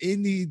her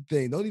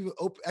anything. Don't even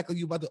act like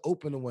you about to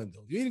open the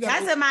window.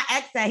 That's what my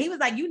ex said. He was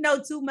like, you know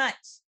too much.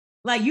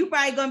 Like, you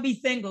probably gonna be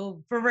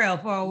single for real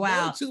for a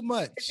while. Know too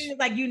much. He was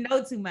like, you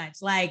know too much.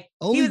 Like,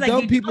 only he was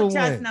like, you don't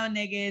trust win. no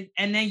niggas,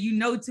 and then you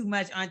know too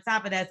much on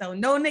top of that. So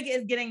no nigga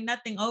is getting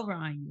nothing over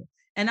on you.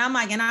 And I'm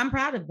like, and I'm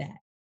proud of that.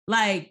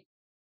 Like,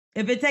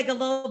 if it take a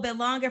little bit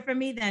longer for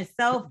me, then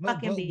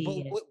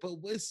be it.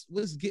 But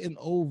what's getting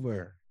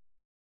over?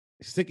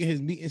 Sticking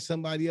his meat in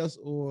somebody else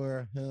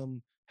or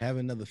him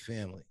having another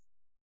family?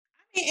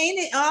 I mean, ain't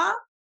it all?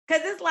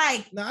 Because it's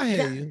like, no, I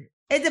hear you.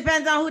 It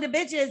depends on who the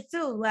bitch is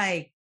too.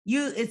 Like,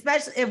 you,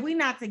 especially if we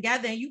not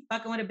together and you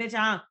fucking with a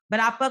bitch, but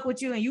I fuck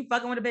with you and you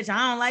fucking with a bitch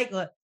I don't like,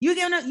 or you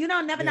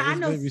don't never know. I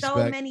know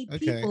so many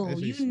people,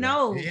 you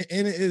know.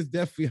 And it is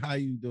definitely how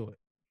you do it.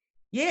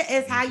 Yeah,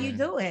 it's how you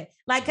do it.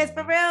 Like, cause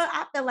for real,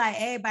 I feel like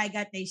everybody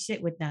got their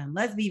shit with them.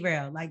 Let's be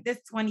real. Like, this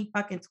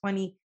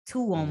 22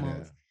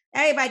 almost.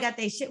 Yeah. Everybody got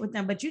their shit with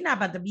them, but you're not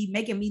about to be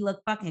making me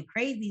look fucking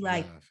crazy.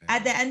 Like,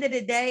 at the end of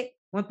the day,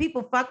 when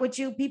people fuck with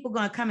you, people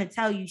gonna come and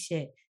tell you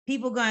shit.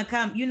 People gonna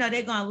come,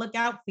 they're gonna look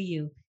out for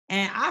you.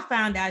 And I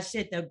found out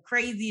shit the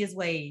craziest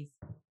ways.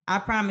 I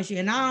promise you.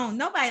 And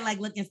nobody like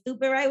looking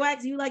stupid, right,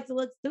 Wax? You like to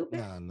look stupid?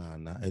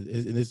 No.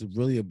 It's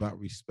really about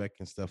respect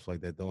and stuff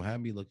like that. Don't have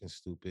me looking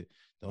stupid.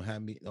 Don't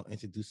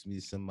introduce me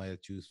to somebody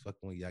that you was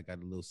fucking with. Y'all got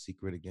a little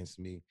secret against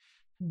me.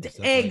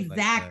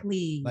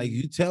 Exactly. Like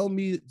you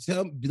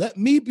let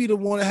me be the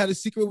one that had a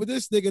secret with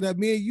this nigga that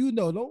me and you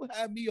know. Don't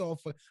have me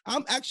off.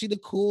 I'm actually the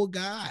cool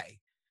guy.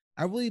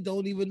 I really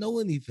don't even know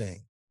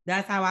anything.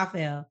 That's how I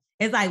feel.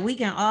 It's like it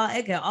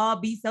can all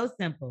be so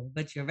simple,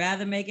 but you'd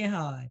rather make it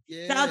hard.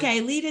 Yeah. So, okay,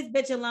 leave this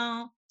bitch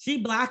alone. She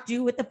blocked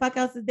you. What the fuck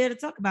else is there to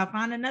talk about?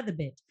 Find another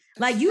bitch.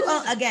 Like, you,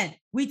 again,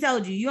 we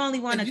told you only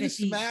want to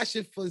smash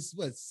it for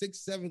what,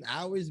 6-7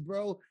 hours,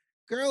 bro.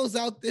 Girls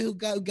out there who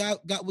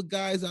got with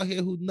guys out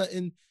here who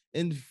nothing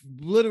in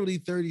literally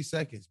 30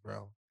 seconds,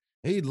 bro.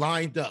 He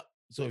lined up.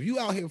 So if you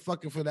out here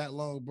fucking for that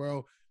long,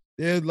 bro,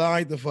 they're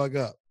lined the fuck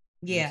up.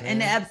 Yeah.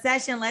 And the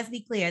obsession, let's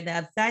be clear, the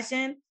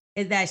obsession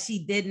is that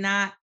she did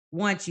not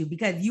want you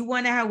because you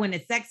wanted her when the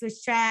sex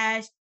was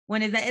trash.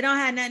 When it don't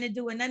have nothing to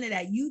do with none of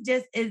that. You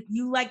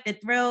like the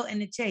thrill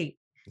and the chase.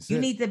 You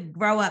need to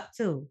grow up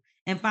too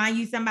and find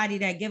you somebody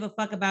that give a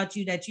fuck about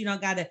you that you don't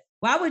gotta.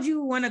 Why would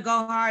you want to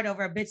go hard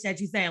over a bitch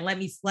that you saying, let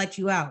me slut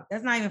you out?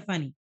 That's not even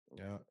funny.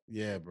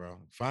 Yeah, bro.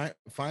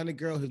 Find a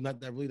girl who's not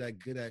that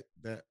good at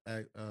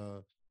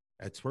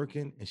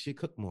twerking and she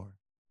cook more.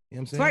 You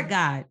know what I'm saying? Twerk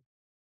God.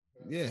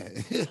 Yeah.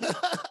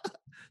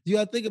 You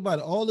gotta think about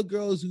it. All the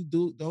girls who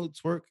don't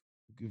twerk,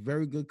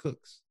 very good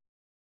cooks.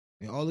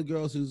 And all the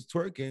girls who's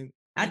twerking.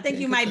 I think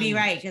you might be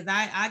right because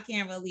I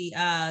can't really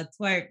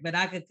twerk, but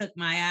I could cook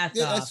my ass off.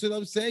 Yeah, that's what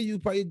I'm saying. You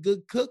probably a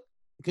good cook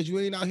because you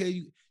ain't out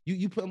here.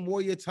 You put more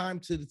of your time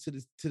to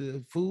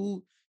the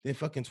food than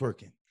fucking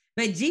twerking.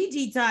 But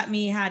Gigi taught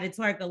me how to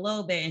twerk a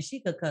little bit, and she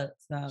could cook.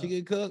 So she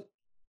could cook.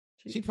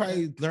 She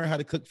probably learned how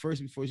to cook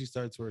first before she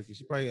started twerking.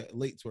 She probably a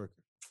late twerker.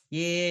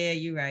 Yeah,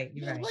 you're right.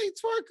 You're right. Late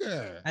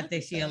twerker. I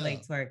think she a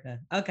late twerker.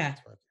 Okay.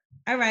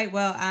 All right.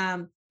 Well,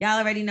 y'all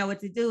already know what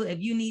to do. If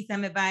you need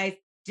some advice,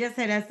 just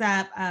hit us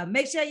up.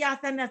 Make sure y'all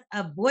send us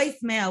a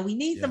voicemail. We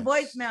need some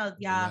voicemails,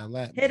 y'all.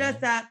 Hit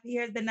us up.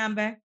 Here's the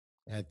number.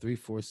 At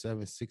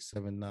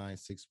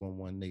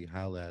 347-679-6118.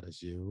 Holla at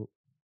us, you.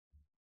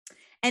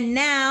 And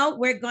now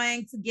we're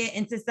going to get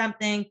into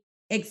something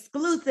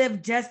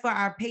exclusive just for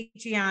our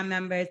Patreon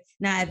members.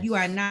 Now, if you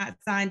are not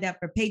signed up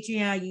for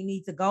Patreon, you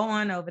need to go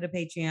on over to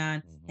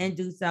Patreon and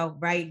do so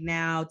right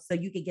now so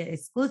you can get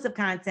exclusive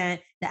content,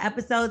 the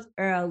episodes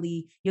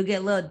early. You'll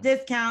get little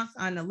discounts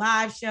on the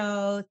live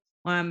shows,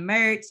 on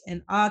merch,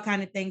 and all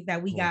kind of things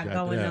that we got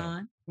going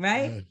on,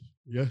 right?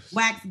 Yes.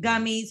 Wax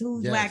gummies.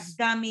 Who's wax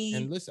gummies?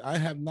 And listen, I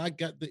have not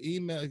got the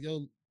email.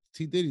 Yo,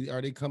 T Diddy,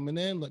 are they coming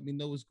in? Let me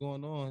know what's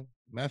going on.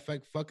 Matter of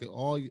fact, fuck it.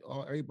 All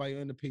everybody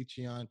on the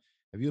Patreon.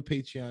 If you're a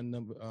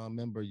Patreon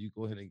member, you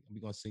go ahead and we're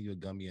gonna send you a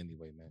gummy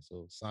anyway, man.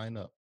 So sign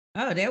up.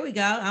 Oh, there we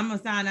go. I'm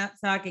gonna sign up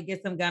so I can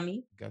get some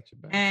gummy. Got your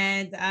back.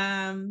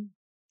 And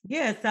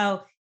yeah.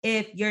 So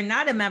if you're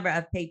not a member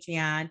of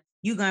Patreon,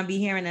 you're gonna be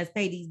hearing us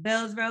pay these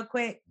bills real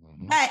quick.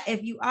 But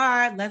if you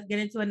are, let's get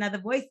into another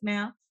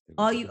voicemail.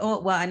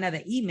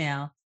 Another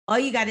email. All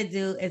you got to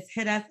do is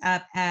hit us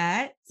up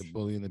at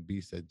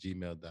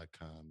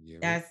thebullyandthebeast@gmail.com. Yeah,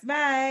 that's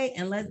right.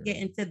 And let's get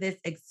into this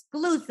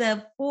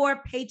exclusive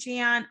for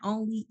Patreon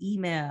only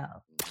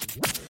email.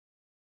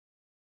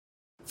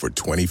 For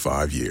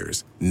 25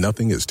 years,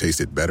 nothing has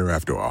tasted better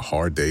after a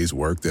hard day's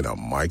work than a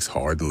Mike's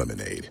Hard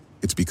Lemonade.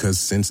 It's because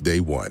since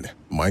day one,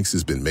 Mike's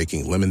has been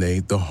making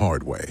lemonade the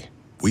hard way.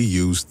 We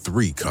use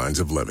 3 kinds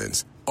of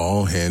lemons,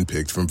 all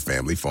handpicked from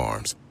family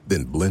farms,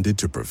 then blended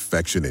to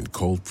perfection and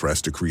cold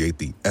pressed to create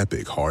the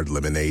epic hard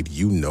lemonade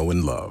you know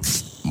and love.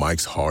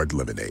 Mike's Hard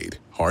Lemonade.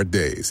 Hard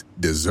days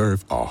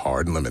deserve a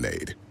hard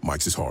lemonade.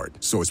 Mike's is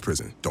hard, so is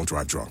prison. Don't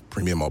drive drunk.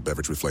 Premium malt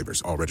beverage with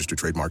flavors. All registered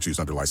trademarks used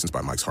under license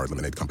by Mike's Hard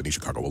Lemonade Company,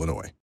 Chicago,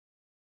 Illinois.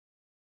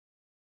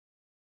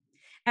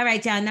 All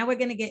right, y'all. Now we're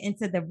going to get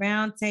into the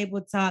round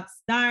table talk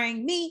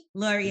starring me,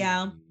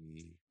 L'Oreal.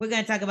 We're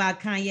going to talk about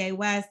Kanye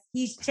West.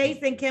 He's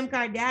chasing Kim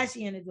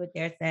Kardashian is what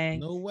they're saying.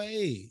 No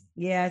way.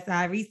 Yes,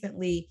 I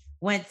recently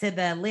went to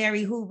the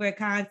Larry Hoover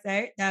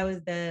concert. That was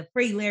the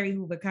free Larry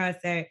Hoover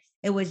concert.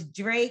 It was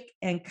Drake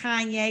and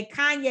Kanye.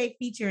 Kanye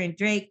featuring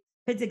Drake,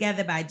 put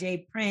together by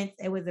Jay Prince.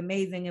 It was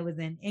amazing. It was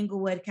in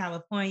Inglewood,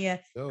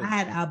 California. I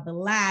had a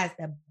blast,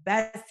 the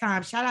best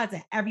time. Shout out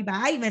to everybody.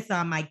 I even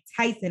saw Mike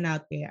Tyson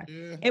out there.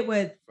 Yeah. It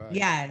was,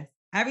 yes,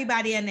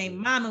 everybody and their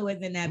mama was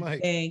in that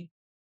thing.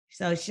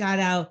 So shout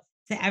out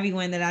to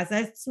everyone that I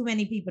said. There's too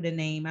many people to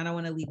name. I don't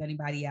want to leave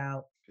anybody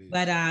out.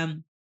 But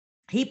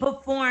he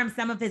performed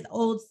some of his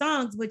old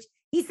songs, which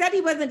he said he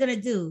wasn't going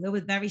to do. It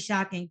was very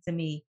shocking to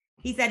me.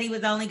 He said he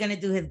was only going to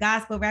do his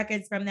gospel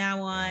records from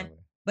now on,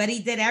 but he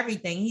did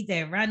everything. He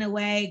did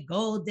Runaway,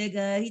 Gold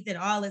Digger. He did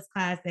all his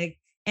classics.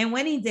 And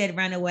when he did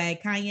Runaway,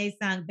 Kanye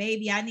sung,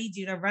 Baby, I Need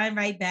You to Run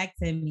Right Back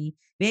to Me.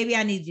 Baby,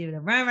 I Need You to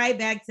Run Right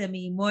Back to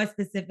Me, more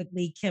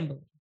specifically,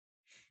 Kimberly.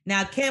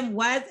 Now, Kim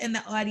was in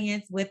the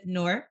audience with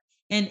North,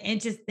 and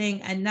interesting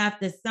enough,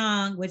 the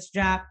song, which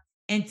dropped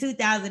in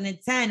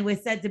 2010,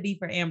 was said to be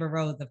for Amber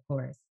Rose, of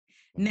course.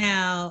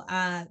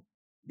 Now,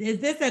 is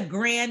this a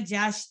grand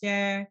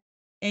gesture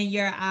in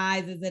your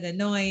eyes? Is it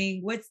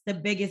annoying? What's the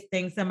biggest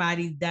thing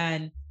somebody's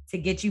done to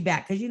get you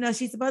back? Because, you know,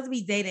 she's supposed to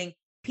be dating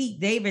Pete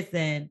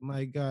Davidson.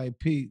 My guy,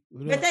 Pete.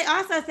 But they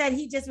also said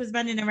he just was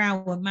running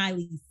around with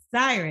Miley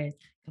Cyrus.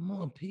 Come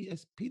on, Pete.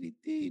 It's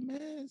PDD,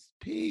 man. It's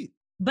Pete.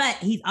 But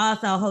he's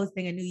also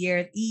hosting a New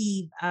Year's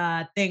Eve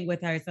thing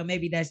with her. So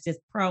maybe that's just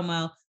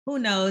promo. Who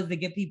knows, to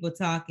get people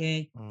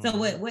talking. So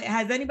what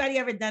has anybody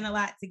ever done a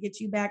lot to get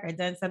you back or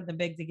done something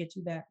big to get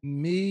you back?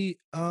 Me,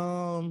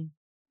 no.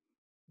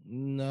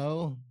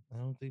 I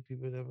don't think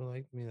people ever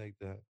liked me like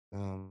that.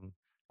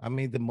 I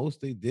mean, the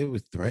most they did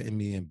was threaten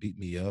me and beat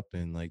me up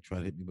and like try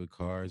to hit me with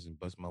cars and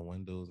bust my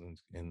windows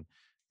and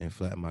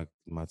flatten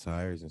my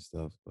tires and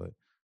stuff. But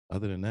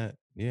other than that,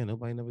 yeah,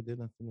 nobody never did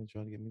nothing to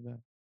try to get me back.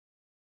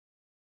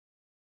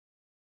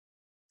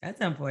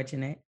 That's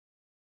unfortunate.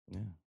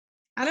 Yeah.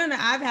 I don't know.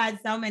 I've had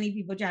so many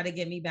people try to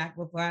get me back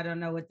before. I don't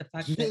know what the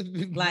fuck.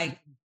 Like,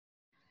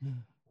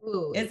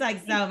 Ooh. it's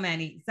like so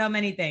many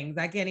things.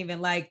 I can't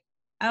even like.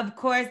 Of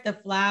course, the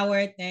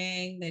flower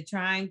thing. They're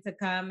trying to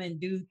come and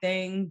do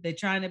things. They're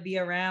trying to be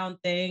around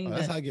things. Oh,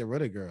 that's how I get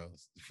rid of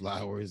girls.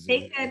 Flowers.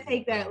 Take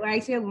that.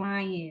 Like you're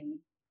lying.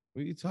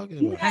 What are you talking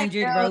You about? had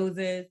 100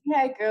 roses. You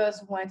had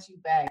girls want you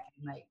back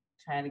and like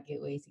trying to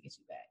get ways to get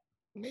you back.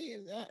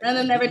 Man, None of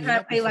them never try to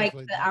help play yourself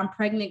like the that. I'm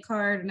pregnant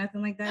card or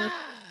nothing like that.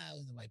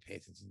 Nobody pay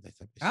attention to that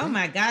type of Oh shit.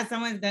 my God,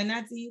 someone's done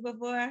that to you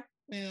before?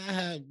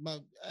 Man,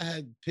 I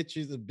had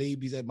pictures of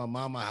babies at my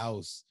mama's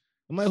house.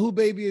 I'm like, who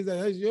baby is that?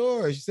 That's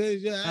yours. She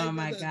says, yeah. Oh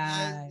my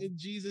God. In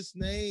Jesus'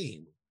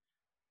 name.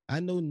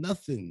 I know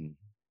nothing.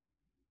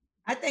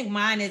 I think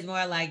mine is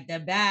more like the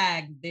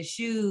bags, the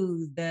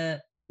shoes,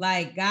 the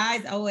like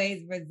guys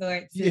always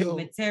resort to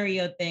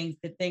material things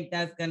to think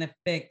that's gonna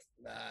fix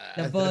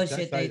the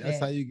bullshit they did. That's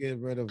how you get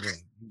rid of them.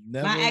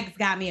 Never. My ex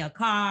got me a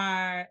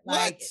car.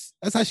 Like What?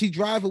 That's how she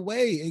drive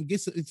away and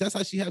gets. That's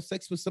how she have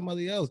sex with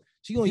somebody else.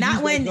 She gonna not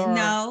use when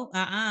that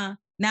car.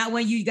 not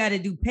when you got to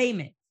do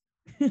payment.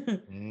 Good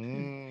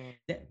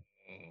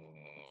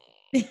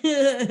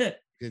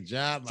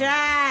job,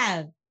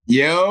 Trav.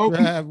 Yo,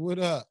 Trav, what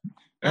up?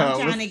 I'm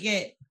trying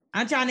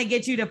to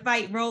get you to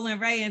fight Roland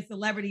Ray in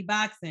celebrity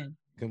boxing.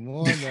 Come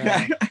on,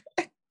 man.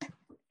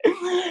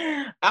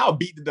 I'll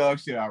beat the dog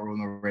shit out of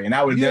Roland Ray, and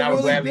I would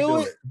gladly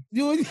do it.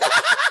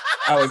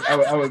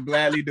 I would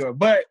gladly do it,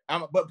 but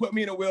put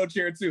me in a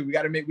wheelchair too. We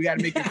gotta make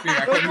it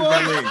fair.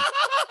 I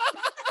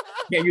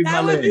can't use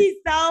my legs. That would be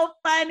so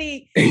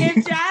funny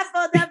if Trav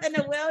pulled up in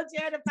a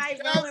wheelchair to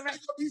fight Roland Ray.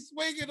 Be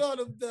swinging on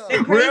him though.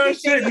 Real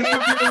shit. You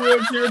put me in a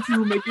wheelchair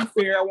too. Make it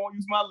fair. I won't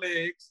use my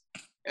legs.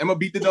 I'm gonna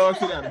beat the dog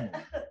shit out of him.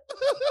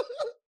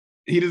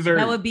 He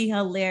deserves. That would be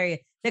hilarious.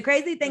 The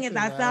crazy thing is,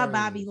 I saw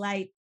Bobby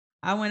Light.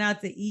 I went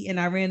out to eat and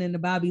I ran into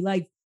Bobby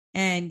Light,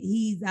 and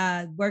he's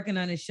working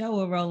on a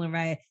show with Roland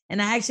Ray.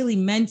 And I actually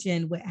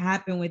mentioned what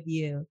happened with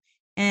you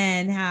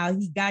and how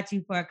he got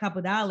you for a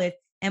couple dollars.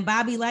 And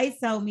Bobby Light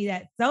told me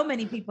that so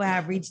many people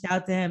have reached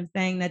out to him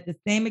saying that the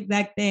same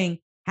exact thing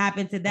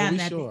happened to them.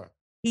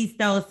 He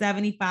stole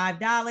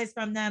 $75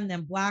 from them,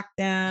 then blocked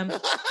them.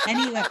 And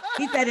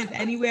he said it's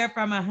anywhere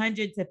from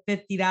 $100 to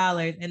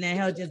 $50, and then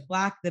he'll just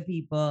block the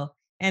people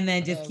and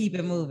then just keep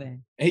it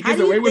moving. And he gets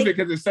away with it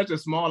because it's such a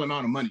small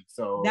amount of money.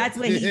 So that's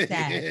what he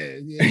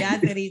said.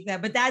 That's what he said.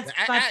 But that's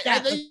fucked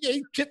up. You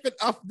ain't tripping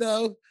off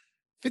though.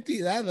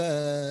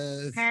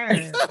 $50.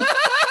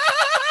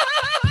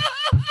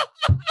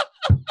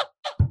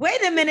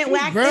 Wait a minute,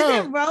 Wax.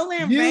 Isn't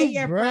Roland Ray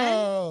your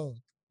friend?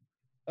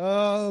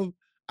 I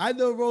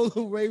know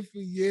Roland Ray for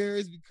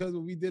years because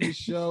when we did a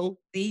show.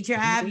 See,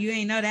 Trav, you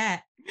ain't know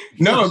that.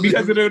 No,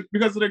 because of the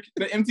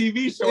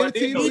MTV show.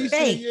 He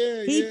fake.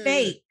 He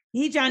fake.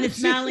 He trying to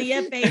smile in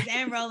your face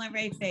and Roland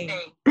Ray face.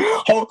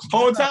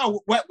 Whole time,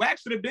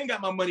 Wax should have been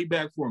got my money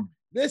back for me.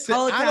 Listen,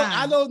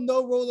 I don't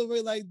know Roland Ray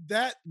like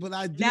that, but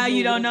I do. Now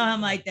you don't know him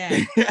like that.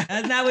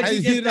 That's not what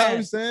you just You know said. what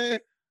I'm saying?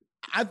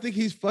 I think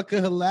he's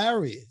fucking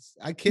hilarious.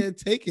 I can't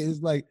take it.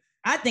 It's like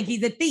I think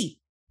he's a thief.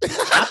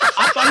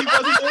 I thought he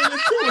wasn't doing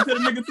this too until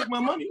the nigga took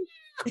my money.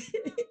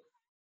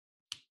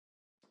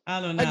 I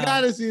don't know. I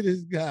gotta see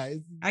this guy.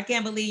 I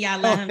can't believe y'all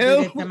let him do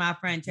this to my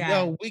friend Trav.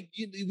 Yo,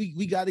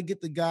 we got to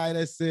get the guy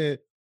that said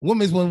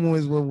women's. What's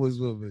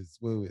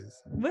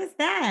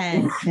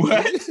that?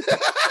 What?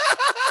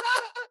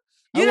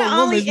 You're the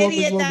only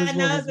idiot that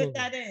knows what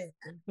that is.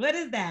 What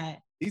is that?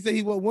 He said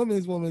he want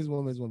women's.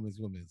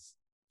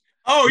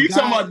 Oh, you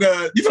talking about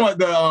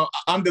the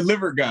I'm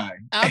delivered guy.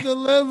 I'm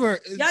delivered.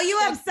 Yo, you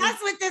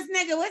obsessed with this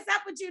nigga. What's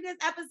up with you this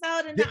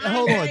episode?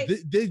 Hold on.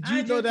 Did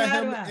you know that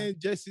him and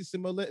Jesse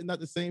Smollett are not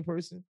the same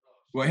person?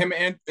 Well, him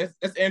and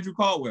that's Andrew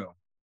Caldwell.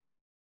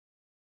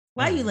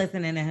 Why are you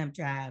listening to him,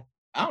 Trav?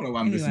 I don't know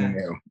why I'm listening to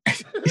him.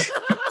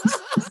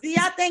 Do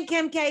y'all think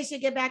Kim K should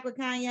get back with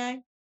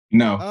Kanye?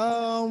 No.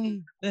 I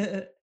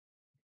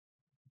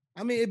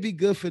mean, it'd be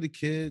good for the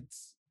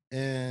kids.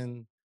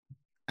 And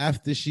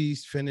after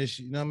she's finished,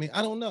 you know what I mean?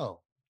 I don't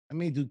know. I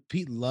mean, do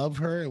Pete love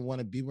her and want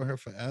to be with her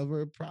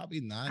forever? Probably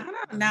not.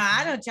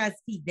 I don't trust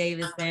Pete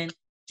Davidson.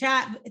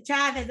 Trav,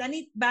 has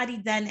anybody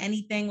done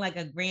anything like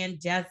a grand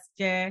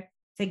gesture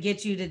to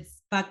get you to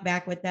fuck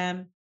back with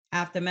them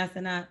after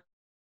messing up?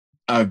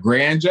 A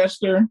grand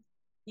gesture?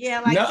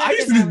 Yeah, like no, I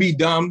used to just be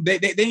dumb. They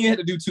didn't have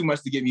to do too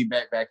much to get me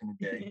back in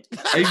the day.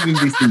 I used to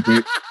just be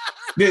stupid.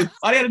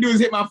 All they had to do is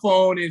hit my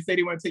phone and say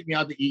they want to take me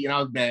out to eat, and I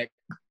was back.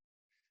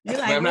 You're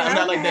like, I'm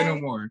not like that no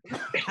more.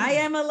 I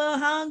am a little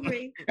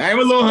hungry. I am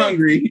a little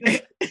hungry.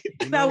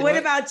 So what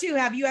about you?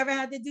 Have you ever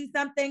had to do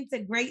something to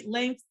great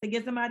lengths to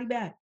get somebody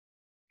back?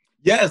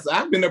 Yes,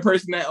 I've been the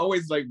person that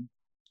always like,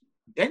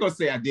 I ain't gonna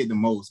say I did the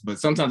most, but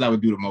sometimes I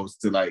would do the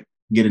most to like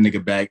get a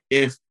nigga back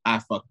if I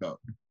fucked up.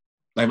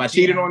 Like if I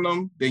cheated on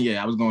them, then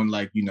yeah, I was going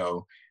like, you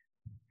know.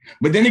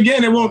 But then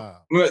again, it won't.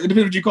 It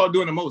depends what you call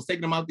doing the most.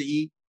 Taking them out to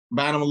eat,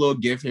 buying them a little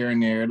gift here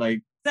and there,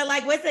 like. So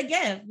like, what's a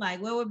gift? Like,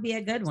 what would be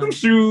a good one? Some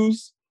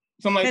shoes,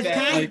 something like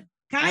that.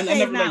 I Kanye's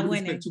never not really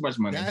winning. spent too much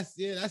money.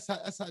 That's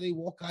how they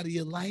walk out of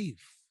your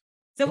life.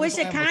 So They what don't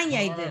should have a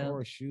Kanye car do?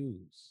 or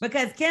shoes?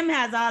 Because Kim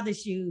has all the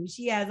shoes.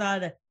 She has all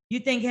the. You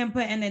think him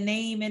putting the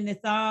name in the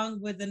song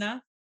was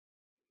enough?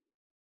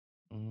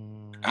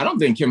 I don't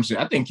think Kim should.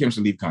 I think Kim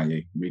should leave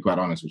Kanye. To be quite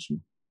honest with you.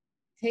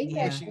 Take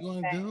Yeah. that. She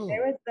gonna do?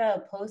 There was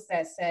the post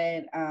that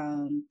said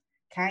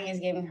Kanye's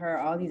giving her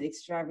all these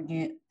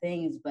extravagant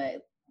things,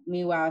 but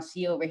meanwhile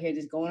she over here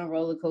just going on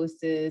roller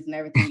coasters and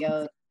everything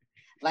else.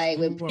 Like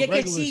with Doing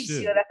regular she,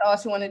 shit. that's all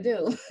she want to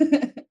do.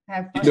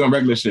 Have She's fun. doing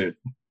regular shit.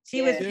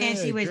 She was Yeah. saying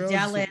she was girls-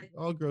 jealous.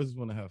 All girls just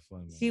want to have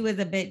fun. Man. She was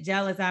a bit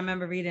jealous. I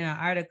remember reading an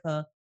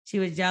article. She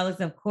was jealous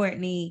of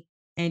Courtney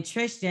and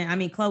Tristan. I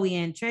mean, Chloe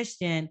and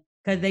Tristan,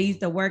 because they used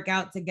to work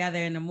out together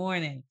in the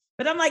morning.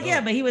 But I'm like, yeah,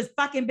 Oh. but he was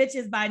fucking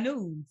bitches by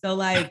noon. So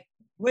like,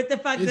 what the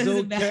fuck It's does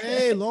it matter?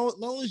 okay.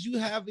 Long as you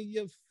having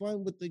your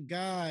fun with the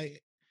guy,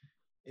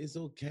 it's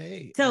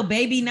okay. So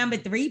baby number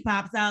 3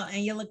 pops out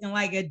and you're looking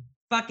like a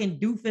fucking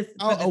doofus.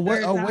 For the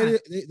third time.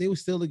 Wait, they were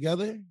still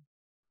together?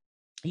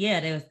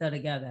 Yeah, they were still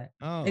together.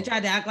 Oh. They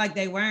tried to act like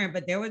they weren't,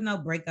 but there was no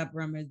breakup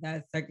rumors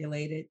that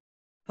circulated.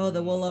 Pull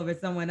the wool over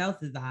someone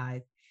else's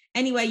eyes.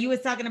 Anyway, you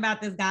was talking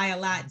about this guy a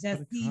lot,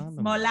 Jussie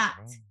Smollett.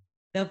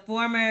 The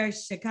former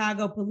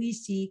Chicago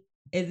police chief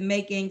is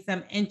making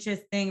some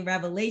interesting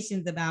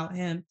revelations about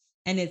him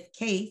and his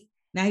case.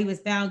 Now, he was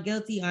found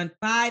guilty on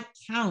 5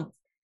 counts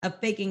of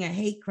faking a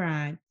hate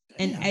crime.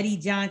 And Eddie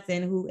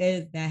Johnson, who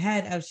is the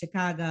head of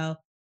Chicago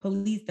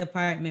Police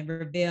Department,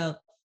 revealed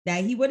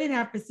that he wouldn't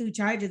have pursued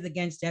charges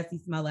against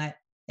Jussie Smollett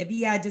if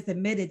he had just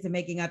admitted to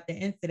making up the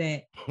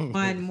incident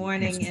on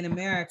Morning in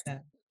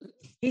America.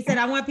 He said,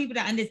 I want people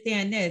to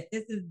understand this.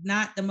 This is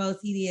not the most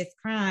hideous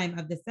crime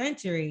of the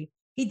century.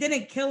 He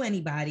didn't kill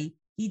anybody.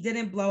 He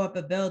didn't blow up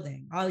a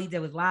building. All he did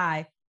was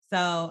lie.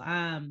 So,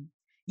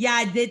 yeah,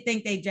 I did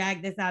think they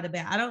dragged this out a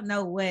bit. I don't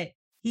know what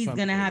he's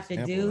going to have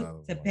to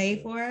do to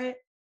pay for it.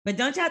 But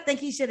don't y'all think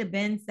he should have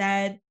been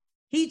said?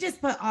 He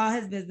just put all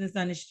his business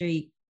on the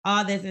street,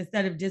 all this,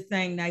 instead of just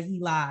saying that he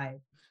lied.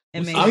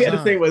 And All he had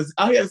to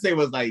say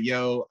was like,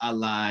 "Yo, I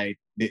lied.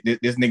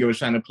 This nigga was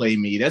trying to play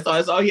me." That's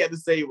all he had to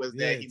say was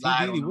that he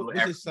lied. Diddy, what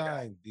was his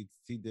sign?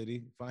 T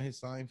Diddy, find his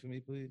sign for me,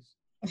 please.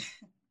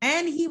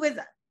 And he was,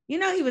 he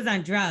was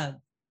on drugs.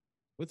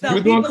 What So time?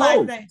 people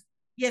are saying,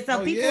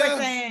 people yeah? are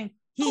saying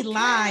he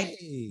lied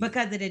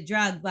because of the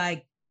drugs,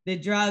 like the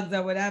drugs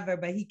or whatever,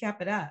 but he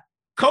kept it up.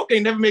 Coke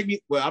ain't never made me.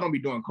 Well, I don't be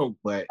doing coke,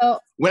 but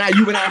when I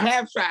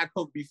have tried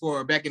coke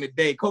before back in the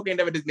day, coke ain't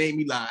never just made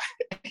me lie.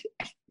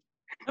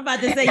 I'm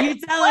about to say you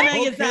telling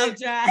on yourself,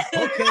 try.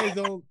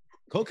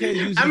 Cocaine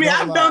usually. I mean,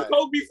 don't I've done lie.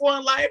 coke before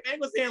in life. I ain't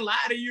gonna say lie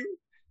to you.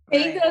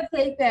 He's gonna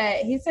take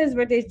that. He says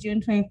birthday's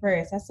June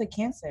 21st. That's a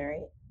Cancer,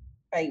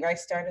 right? Right,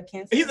 start of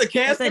Cancer. He's a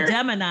Cancer. It's a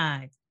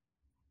Gemini.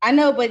 I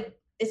know, but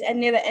it's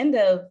near the end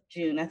of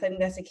June. I think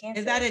that's a Cancer.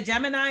 Is that a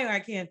Gemini or a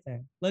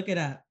Cancer? Look it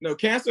up. No,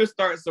 Cancer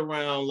starts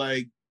around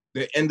like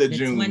the end of The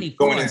June, 24th,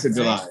 going into right?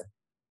 July.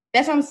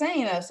 That's what I'm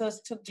saying. Though. So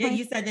it's Yeah,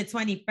 you said the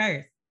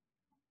 21st.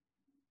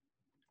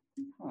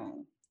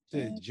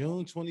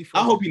 June 21st.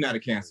 I hope he's not a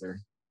Cancer.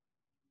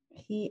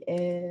 He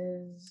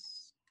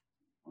is.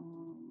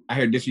 I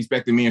heard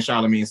disrespecting me and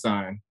Charlamagne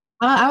sign.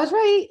 I was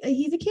right.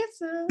 He's a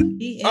Cancer.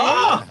 He is.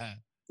 Oh!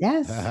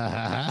 Yes.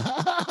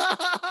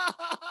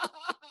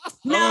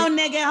 No,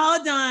 nigga,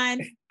 hold on.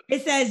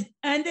 It says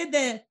under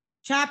the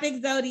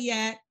tropic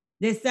zodiac,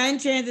 the sun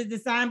transits the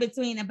sign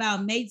between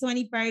about May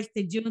 21st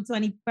to June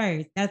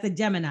 21st. That's a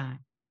Gemini.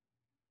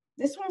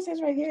 This one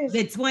says right here.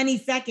 The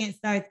 22nd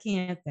starts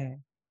Cancer.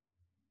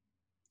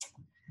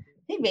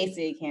 He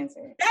basically a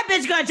Cancer. That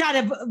bitch gonna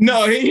try to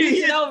No, push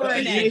he it over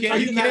in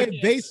that. You can't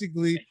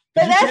basically.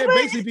 But You that's can't what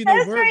basically it be no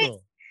says right- Virgo.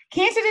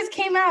 Cancer just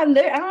came out. And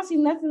I don't see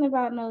nothing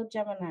about no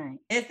Gemini.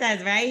 It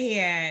says right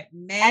here,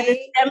 And the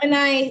May.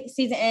 Gemini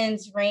season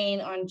ends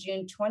rain on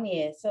June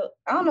 20th. So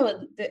I don't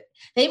know.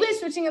 They've been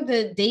switching up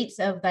the dates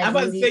of like. I'm about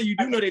to when say, these you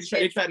do know they're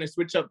fucking trying to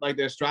switch up like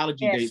the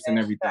astrology shit- dates and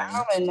Yes, everything. I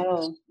don't even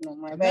know no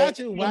more. But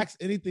Imagine wax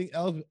anything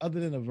else other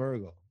than a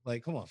Virgo.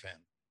 Like, come on, fam.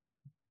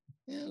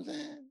 You know what I'm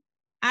saying?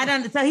 I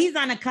don't. So he's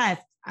on a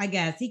cusp. I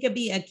guess he could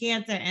be a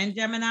Cancer and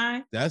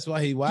Gemini. That's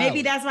why he wild.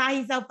 Maybe that's why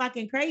he's so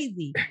fucking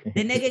crazy.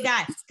 The nigga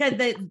got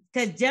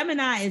because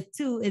Gemini is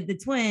the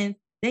twins.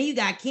 Then you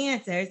got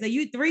Cancer. So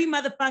you 3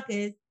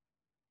 motherfuckers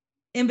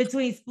in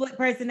between split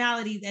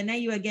personalities, and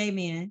then you a gay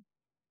man.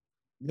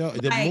 No,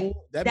 the Like, moon,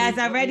 that that's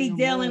means already the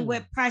dealing moon.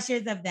 with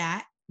pressures of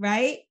that,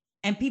 right?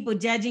 And people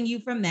judging you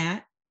from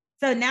that.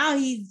 So now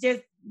he's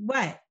just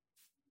what?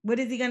 What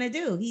is he gonna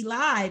do? He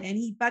lied and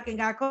he fucking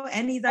got caught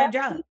and he's on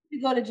drugs.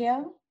 You go to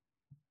jail?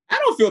 I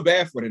don't feel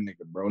bad for the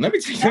nigga, bro. Let me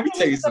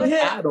tell you something.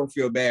 I don't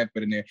feel bad for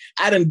the nigga.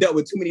 I done dealt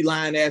with too many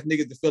lying ass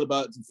niggas to feel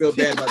bad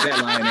about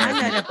that lying I ass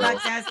know the nigga, bro.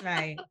 fuck that's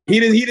right. He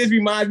just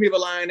reminds me of a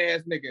lying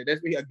ass nigga.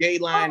 That's me, a gay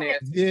lying ass.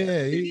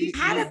 Yeah.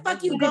 How the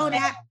fuck you go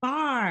that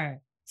far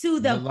to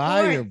the The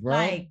liar, court? bro.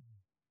 Like,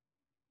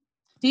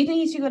 Do you think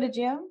he should go to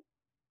jail?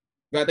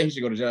 I think he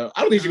should go to jail.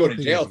 I don't think he should go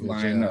to jail for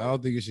lying. I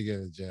don't think you should get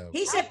in jail.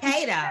 He should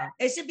pay though.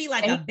 It should be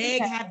like a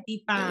big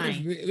hefty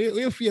fine.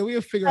 We'll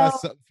figure out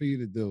something for you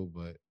to do,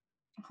 but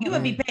you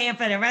would be paying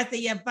for the rest of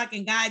your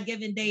fucking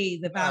God-given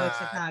days if I was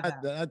Chicago.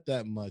 Not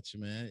that much,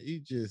 man. You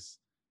just,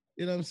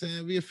 you know what I'm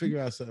saying? We'll figure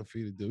out something for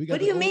you to do. What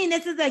do you mean?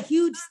 This is a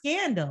huge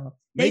scandal.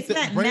 They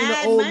spent bring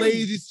mad the old money.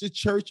 ladies to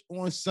church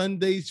on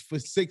Sundays for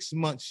 6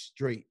 months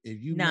straight.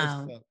 If you mess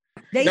up.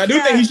 I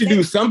do think he should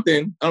do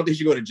something. I don't think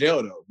he should go to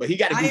jail though, but he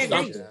got to do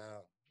something.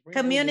 Yeah.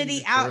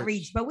 Community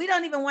outreach, but we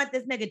don't even want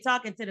this nigga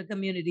talking to the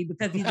community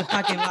because he's a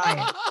fucking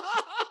liar.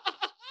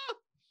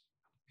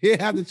 He'll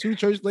have the 2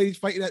 church ladies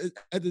fighting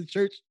at the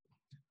church,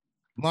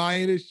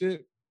 lying and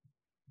shit.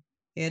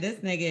 Yeah, this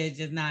nigga is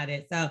just not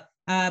it. So,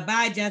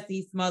 bye,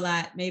 Jussie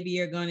Smollett. Maybe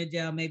you're going to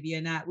jail, maybe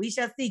you're not. We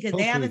shall see because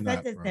they haven't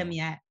sentenced him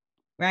yet,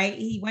 right?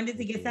 When does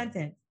he get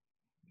sentenced?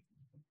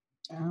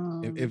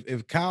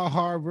 If Kyle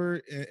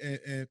Harvard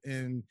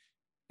and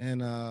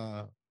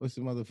what's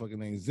the motherfucking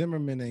name?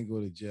 Zimmerman ain't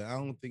go to jail. I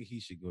don't think he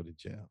should go to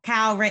jail.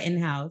 Kyle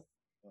Rittenhouse.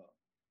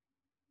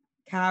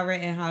 Kyle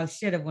Rittenhouse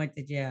should have went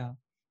to jail.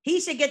 He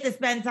should get to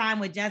spend time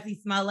with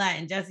Jussie Smollett,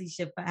 and Jussie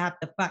should have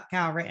to fuck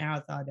Kyle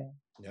Rittenhouse all day.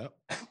 Yep.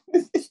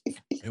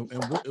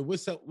 and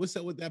what's up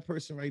with that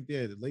person right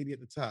there, the lady at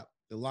the top,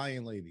 the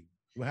lion lady?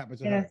 What happened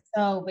to her?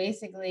 So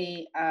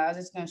basically, I was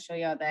just gonna show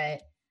y'all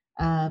that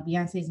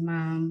Beyonce's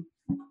mom,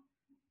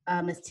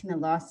 Miss Tina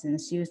Lawson,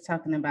 she was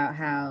talking about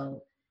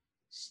how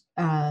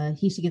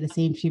he should get the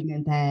same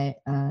treatment that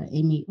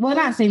Amy. Well,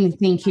 not saying the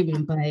same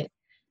treatment, but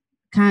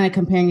kind of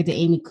comparing it to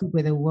Amy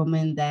Cooper, the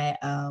woman that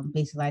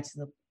basically lied to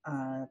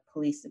the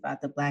police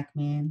about the black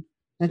man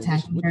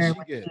attacking her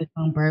when she was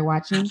on bird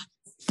watching.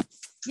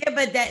 Yeah,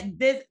 but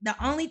the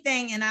only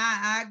thing, and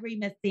I agree,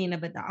 Miss Tina,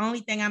 but the only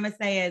thing I'm gonna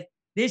say is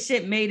this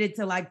shit made it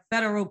to like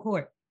federal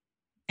court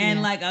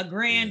and like a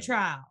grand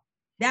trial.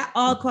 That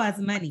all costs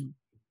money,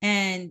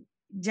 and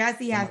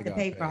Jussie has to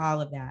pay for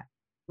all of that.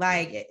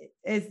 Like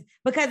it's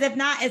because if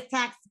not, it's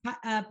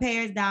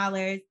taxpayers'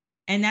 dollars,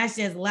 and that's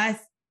just less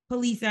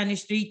police on the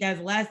street.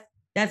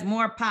 That's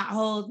more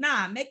potholes.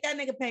 Nah, make that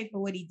nigga pay for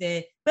what he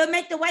did, but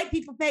make the white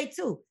people pay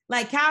too.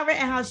 Like Kyle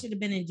Rittenhouse should have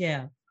been in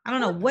jail. I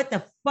don't know what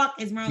the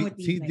fuck is wrong with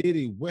these T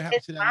Diddy. What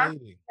happened to that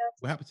lady?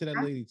 What happened to that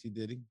lady, T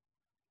Diddy?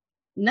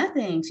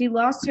 Nothing. She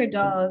lost her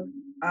dog.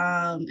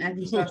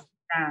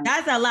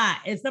 That's a lot.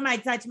 If somebody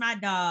touched my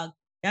dog,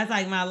 that's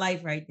like my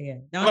life right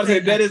there. I say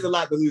that is a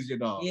lot to lose your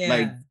dog. Yeah.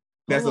 Like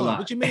that's a lot.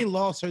 What you mean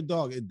lost her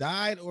dog? It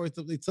died or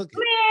they took it?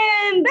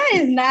 Man, that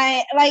is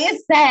not like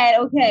it's sad.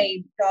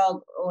 Okay,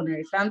 dog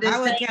owners. So I'm just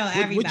I would kill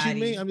everybody. What you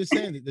mean? I'm just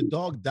saying the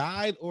dog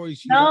died or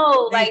she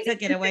they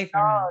took it away from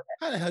her.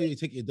 How the hell you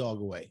take your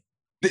dog away?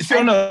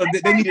 Sure, no,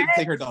 they needed to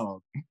take her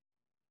dog.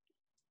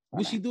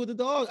 What'd she do with the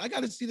dog? I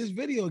got to see this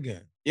video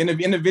again. In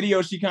the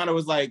video, she kind of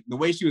was like the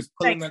way she was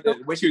pulling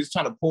the way she was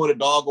trying to pull the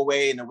dog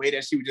away, and the way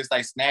that she was just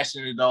like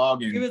snatching the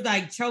dog and she was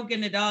like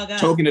choking the dog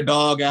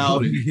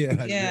out.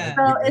 Yeah.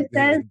 So it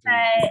says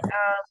that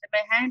the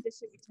Manhattan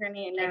District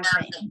Attorney announced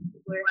that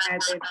Cooper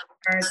had been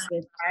charged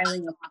with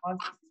filing a false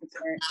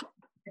report,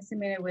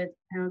 estimated with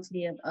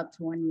penalty of up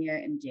to 1 year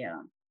in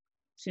jail.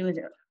 She was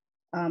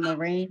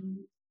arraigned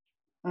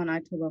on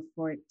October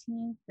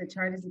 14th. The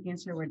charges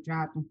against her were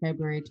dropped in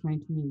February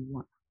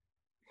 2021.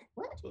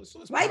 What?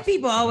 So White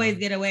people always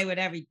get away with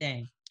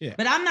everything. Yeah.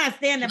 But I'm not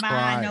standing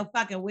behind no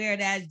fucking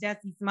weird ass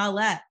Jussie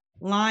Smollett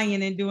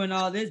lying and doing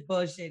all this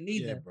bullshit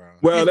neither. Yeah, bro.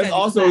 Well, let's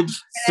also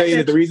say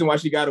that the reason why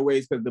she got away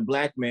is because the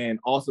black man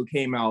also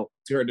came out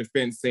to her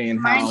defense saying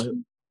how.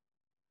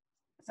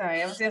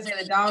 Sorry, I was gonna say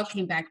the dog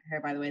came back to her.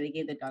 By the way, they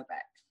gave the dog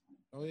back.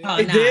 Oh,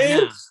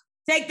 yeah. Nah.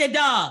 Take the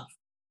dog.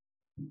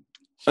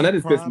 Oh, that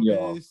is pissing me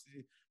off.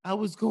 I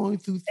was going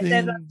through things. It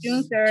says on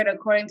June 3rd,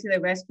 according to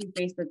the rescue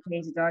Facebook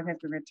page, the dog has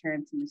been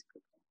returned to Miss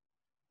Cooper.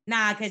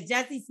 Nah, because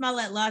Jussie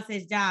Smollett lost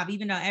his job,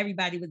 even though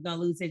everybody was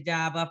gonna lose his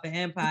job off of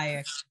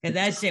Empire, because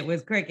that shit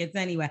was crickets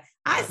anyway.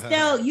 I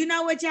still, you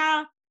know what,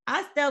 y'all?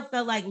 I still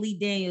feel like Lee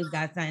Daniels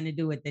got something to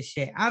do with this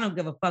shit. I don't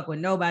give a fuck what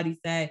nobody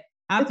say.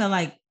 I feel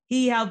like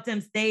he helped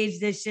him stage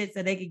this shit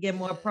so they could get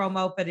more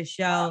promo for the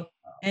show,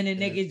 and the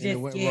nigga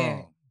just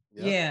scared.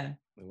 Yep. Yeah.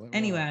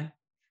 Anyway.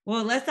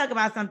 Well, let's talk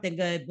about something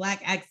good.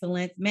 Black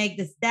excellence. Meg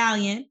Thee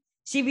Stallion.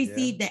 She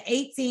received the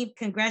 18th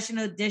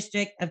Congressional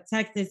District of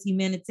Texas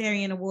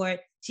Humanitarian Award.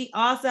 She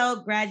also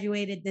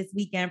graduated this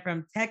weekend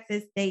from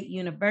Texas State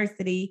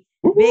University.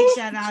 Big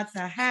shout out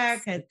to her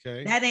because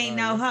that ain't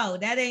no hoe.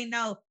 That ain't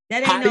no.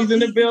 Hotties in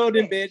the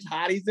building, bitch.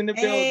 Hotties in the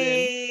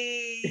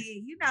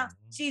building. You know,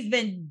 she's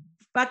been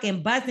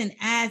fucking busting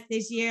ass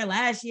this year,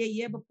 last year,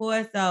 year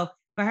before. So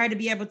for her to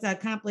be able to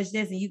accomplish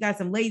this, and you got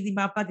some lazy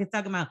motherfuckers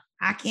talking about,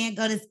 I can't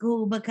go to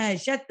school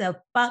because shut the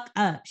fuck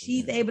up.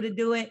 She's able to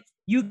do it.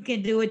 You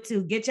can do it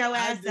too. Get your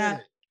ass up.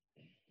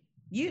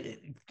 You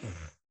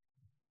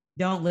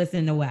don't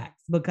listen to Wax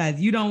because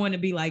you don't want to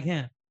be like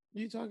him. What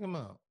are you talking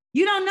about?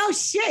 You don't know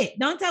shit.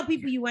 Don't tell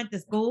people you went to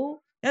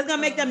school. That's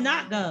gonna make them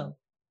not go.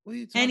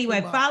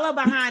 Anyway, follow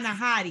behind the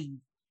hotties,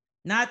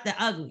 not the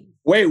ugly.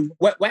 Wait,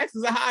 Wax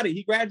is a hottie.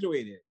 He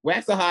graduated.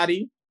 Wax a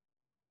hottie.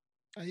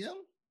 I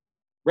am.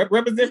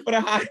 Represent for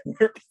the hot.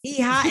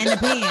 He hot in the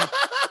pants.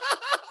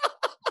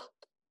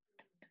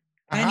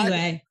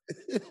 Anyway,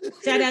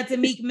 shout out to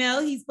Meek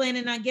Mill. He's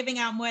planning on giving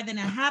out more than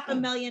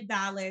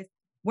 $500,000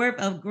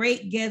 worth of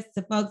great gifts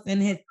to folks in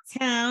his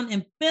town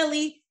in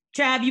Philly.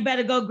 Trav, you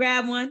better go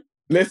grab one.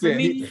 Listen,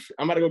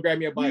 I'm about to go grab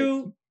me a bike.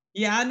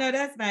 Yeah, I know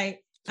that's right.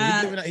 So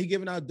he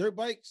giving out dirt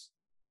bikes?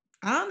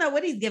 I don't know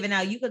what he's giving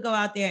out. You could go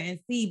out there and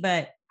see,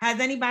 but has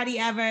anybody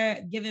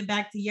ever given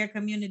back to your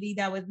community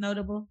that was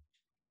notable?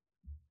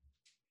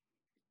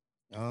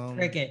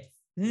 Crickets.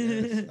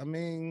 Yes, I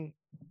mean,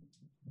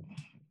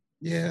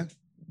 yeah,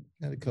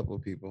 had a couple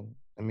of people.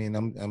 I mean,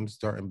 I'm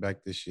starting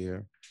back this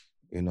year,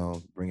 you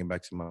know, bringing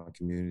back to my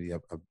community.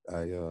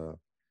 I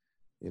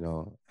you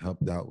know,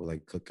 helped out with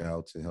like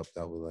cookouts and helped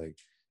out with like,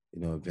 you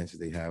know, events that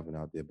they having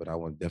out there. But I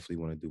definitely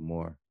want to do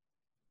more.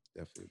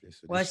 Definitely.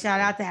 Well,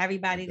 shout out to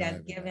everybody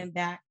that's giving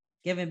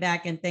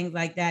back and things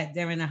like that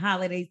during the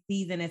holiday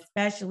season,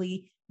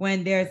 especially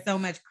when there's so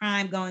much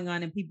crime going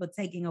on and people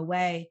taking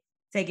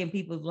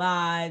people's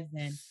lives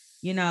and,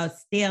 you know,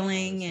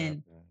 stealing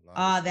and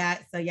all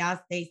that. So y'all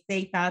stay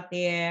safe out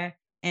there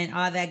and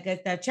all that good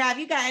stuff. Trav,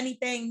 you got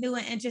anything new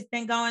and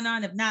interesting going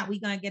on? If not, we're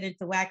going to get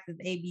into Wax's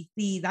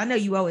ABCs. I know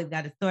you always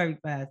got a story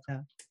for us,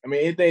 though. I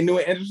mean, anything new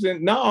and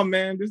interesting? No,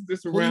 man.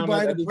 This around. Who you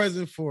buy the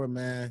present for,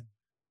 man?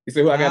 You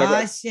say who I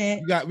got? Oh,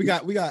 shit. We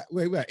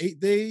got 8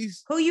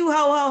 days. Who you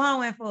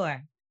ho-ho-hoing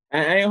for?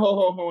 I ain't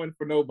ho-ho-hoing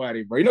for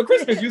nobody, bro. You know,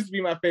 Christmas used to be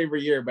my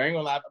favorite year, but I ain't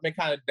gonna lie, I've been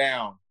kind of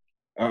down.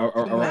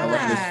 Around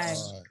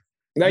this.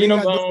 Now, you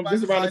know,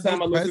 this is around the time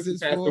my little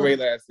sister passed away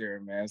last year,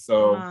 man.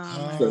 So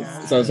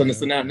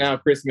now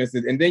Christmas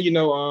is, and then, you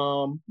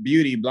know,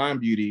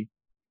 Blind Beauty,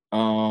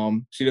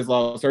 she just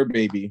lost her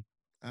baby.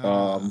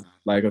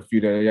 Like a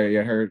few days,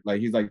 yeah, her, like,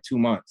 he's like 2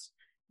 months.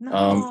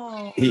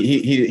 No.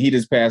 He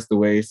just passed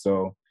away,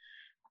 so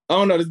I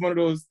don't know. This one of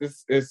those.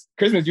 This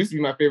Christmas used to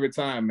be my favorite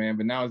time, man,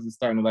 but now it's just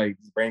starting to like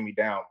just bring me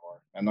down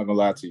more. I'm not gonna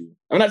lie to you.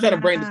 I'm not trying to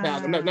bring this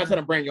down. I'm not trying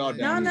to bring y'all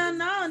down. No.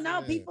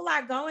 Yeah. People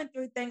are going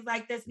through things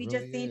like this. We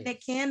just seen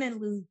Nick Cannon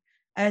lose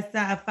a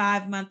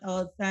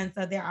 5-month-old son.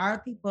 So there are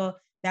people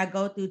that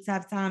go through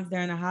tough times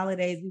during the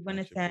holidays. We want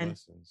to send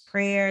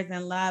prayers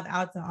and love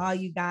out to all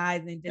you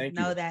guys, and just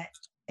know that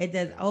it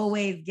does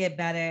always get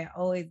better. It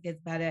always gets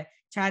better.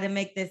 Try to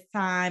make this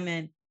time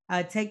and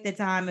take the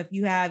time, if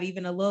you have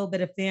even a little bit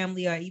of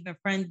family or even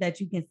friends that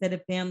you consider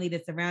family, to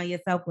surround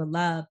yourself with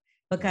love,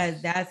 because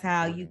that's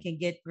how you can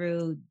get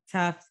through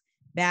tough,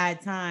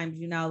 bad times.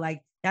 You know,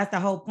 like that's the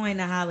whole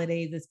point of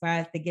holidays, is for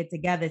us to get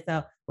together.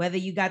 So whether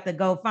you got to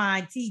go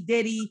find T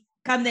Diddy,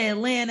 come to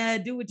Atlanta,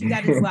 do what you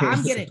got to do.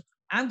 Well,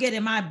 I'm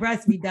getting my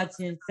breast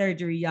reduction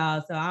surgery,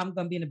 y'all. So I'm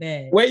gonna be in the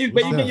bed. Wait, you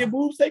get your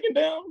boobs taken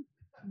down?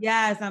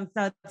 Yes, I'm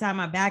so tired.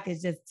 My back is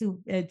just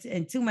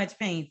in too much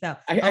pain. So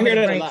I hear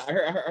that a lot.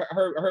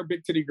 Her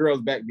big titty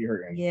girl's back be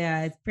hurting.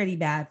 Yeah, it's pretty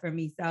bad for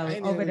me. So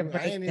over the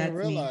break, I didn't even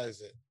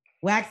realize it.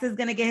 Wax is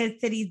gonna get his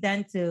titties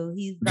done too.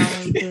 He's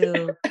going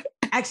to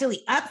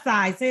actually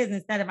upsize his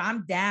instead of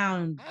I'm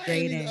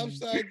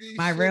downgrading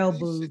my real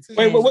boobs.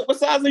 Wait, what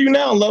size are you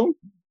now, Lo?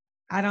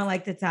 I don't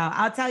like to tell.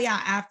 I'll tell y'all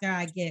after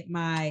I get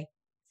my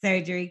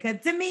surgery,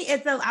 because to me,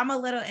 I'm a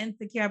little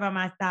insecure about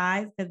my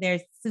size because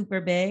they're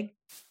super big.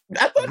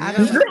 I thought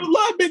girls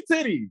love big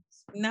titties.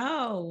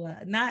 No,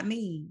 not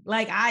me.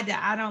 Like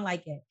I don't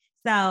like it.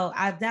 So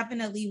I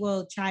definitely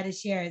will try to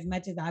share as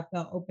much as I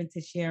feel open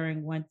to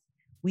sharing once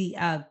we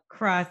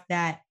cross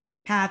that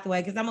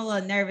pathway, because I'm a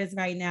little nervous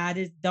right now. I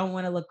just don't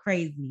want to look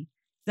crazy.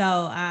 So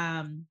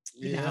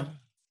you know,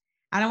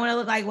 I don't want to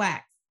look like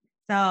Wax.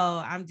 So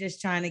I'm just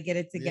trying to get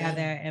it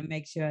together and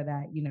make sure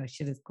that, you know,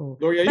 shit is cool.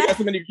 Gloria, you got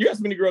so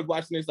many girls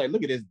watching this, like,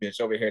 look at this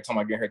bitch over here talking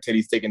about getting her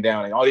titties taken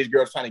down, and all these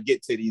girls trying to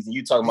get titties, and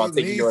you talking about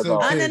taking yours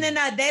off. Oh, no.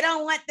 They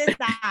don't want this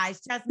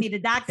size. Trust me, the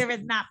doctor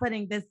is not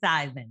putting this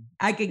size in.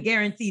 I can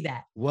guarantee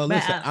that. Well,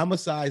 listen, I'm a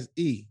size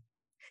E.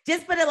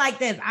 Just put it like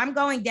this. I'm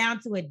going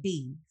down to a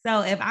D.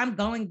 So if I'm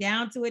going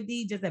down to a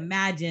D, just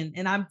imagine,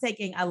 and I'm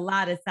taking a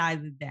lot of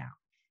sizes down.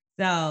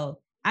 So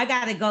I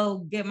got to go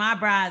get my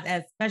bras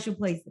at special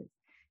places.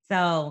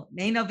 So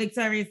ain't no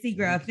Victoria's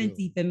Secret or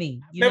Fenty for me.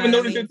 You never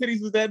noticed your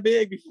titties was that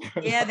big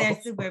before. Yeah, they're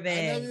super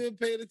big. I never even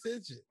paid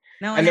attention.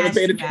 No one never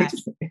paid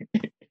attention.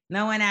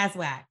 No one asked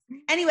Wax.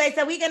 Anyway,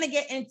 so we're going to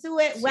get into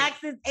it.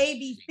 Wax's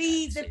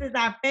ABCs. This is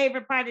our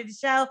favorite part of the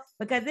show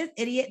because this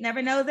idiot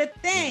never knows a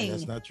thing. Yeah,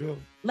 that's not true.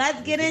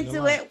 Let's get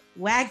into it.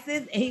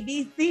 Wax's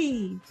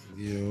ABCs.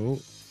 Yo.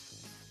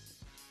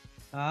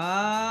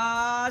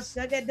 Oh,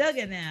 sugar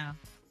dugger now.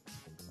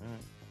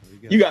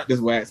 You got this,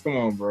 Wax. Come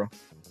on, bro.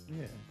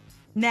 Yeah.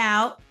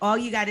 Now, all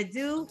you got to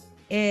do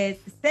is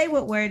say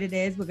what word it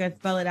is. We're going to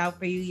spell it out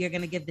for you. You're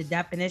going to give the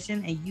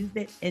definition and use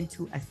it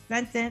into a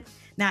sentence.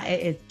 Now, it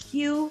is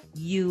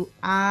Quinoa.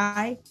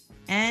 I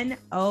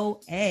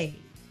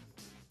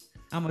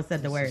almost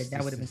said the word.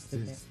 That would have been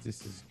stupid.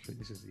 This is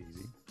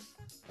easy.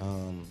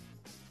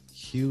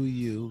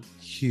 Q-U.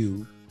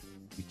 You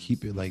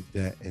keep it like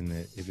that. And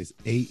if it's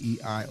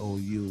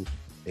A-E-I-O-U,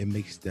 it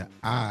makes the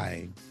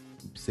I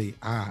say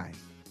I,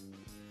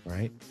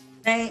 right?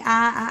 Say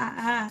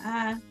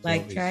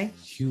like So Trey.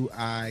 it's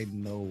QI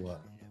Noah.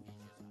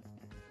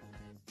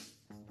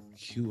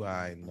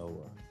 QI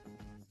Noah.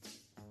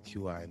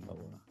 QI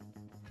Noah.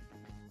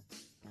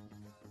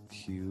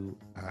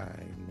 QI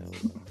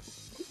Noah.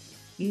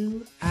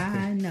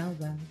 QI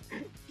Noah.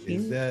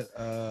 Is that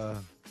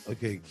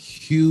okay?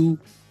 QI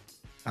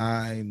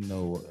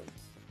Noah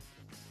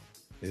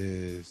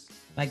is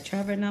Like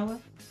Trevor Noah?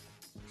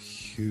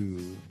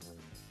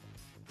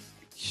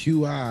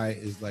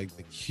 QI is like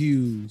the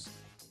Q's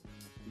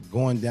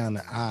going down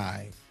the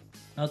I.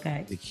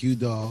 Okay. The Q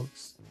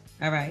dogs.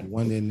 All right.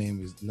 One their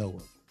name is Noah.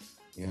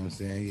 You know what I'm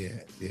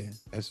saying? Yeah.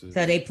 That's what.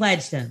 So they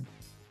pledged him.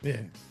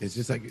 Yeah, it's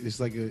just like a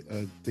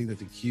thing that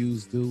the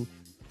Q's do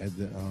at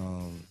the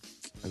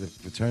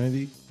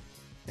fraternity,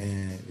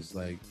 and it's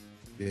like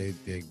their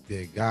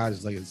God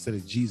is like instead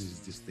of Jesus,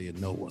 it's just their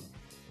Noah.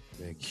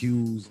 Their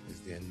Q's is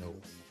their Noah.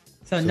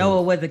 So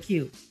Noah was a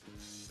Q.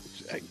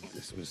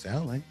 That's what it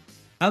sounds like.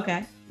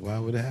 Okay. Why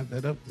would I have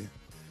that up there?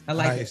 I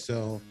like All right, it.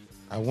 so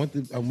I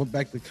went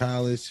back to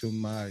college for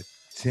my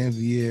 10th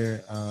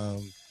year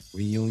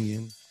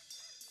reunion,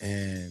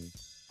 and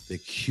the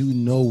Q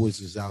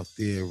Noahs is out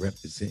there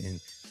representing.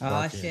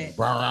 Oh shit.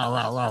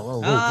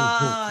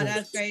 Oh,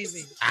 That's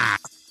crazy.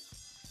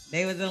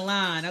 They was in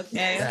line.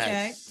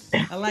 Okay.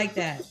 I like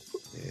that.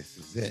 This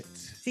is it.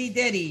 T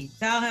Diddy,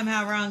 tell him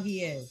how wrong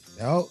he is.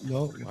 No,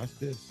 watch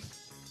this.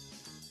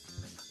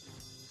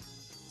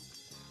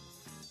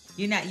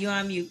 You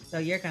on mute, so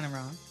you're kind of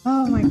wrong.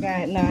 Oh my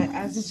god, no,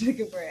 I was just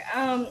drinking for it.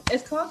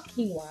 It's called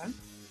quinoa.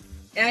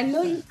 And I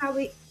know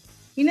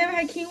you never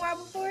had quinoa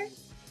before?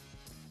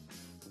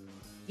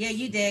 Yeah,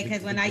 you did,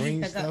 because when I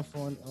used to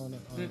go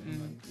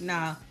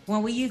no,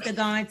 when we used to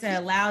go into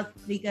a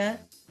loudspeaker,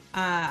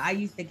 I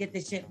used to get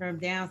the shit from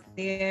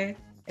downstairs.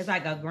 It's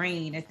like a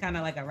grain. It's kind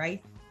of like a rice.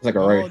 It's like a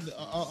rice.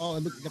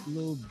 Look, got the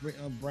little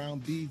brown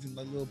beads and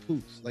like little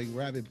poops, like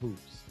rabbit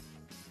poops.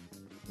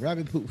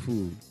 Rabbit poop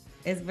food.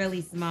 It's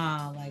really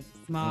small, like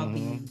small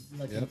beans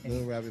looking Yep, thing.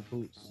 little rabbit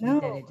poops. No.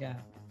 Did it, Joe.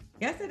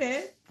 Yes, it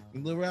is.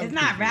 Little rabbit It's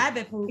not poop.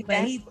 rabbit poop,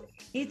 but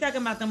he's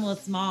talking about them little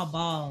small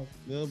balls.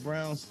 Little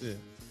brown stick.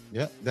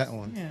 Yep, that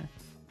one. Yeah.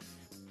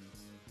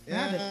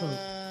 Rabbit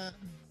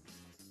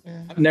poop.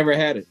 I've never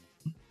had it.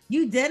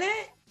 You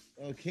didn't?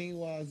 Oh,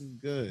 quinoa is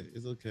good.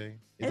 It's okay.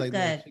 It's like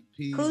good.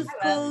 chickpeas.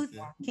 Couscous,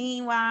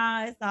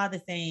 quinoa, it's all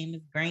the same.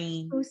 It's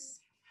green.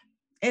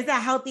 It's a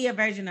healthier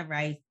version of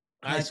rice.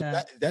 All right,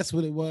 so that's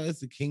what it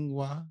was, the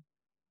quinoa.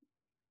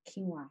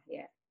 Quinoa,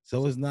 yeah.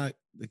 So it's not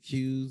the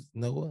Q's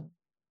Noah?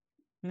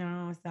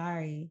 No,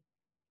 sorry.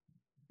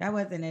 That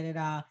wasn't it at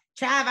all.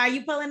 Trav, are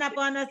you pulling up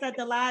on us at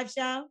the live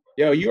show?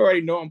 Yo, you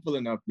already know I'm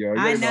pulling up, yo.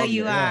 I know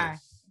you are.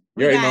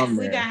 We're We're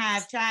gonna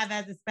have Trav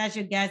as a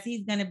special guest.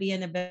 He's gonna be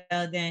in the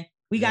building.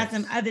 We got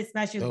some other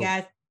special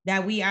guests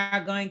that we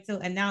are going to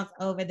announce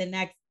over the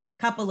next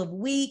couple of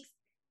weeks.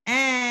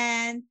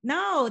 And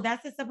no,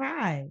 that's a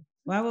surprise.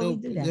 Why would we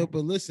do that? Yo,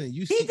 but listen,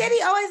 He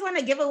always want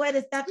to give away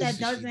the stuff that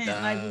doesn't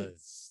like.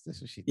 That's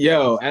what she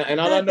Yo, and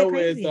all I know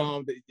is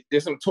crazy.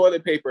 there's some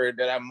toilet paper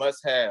that I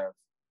must have.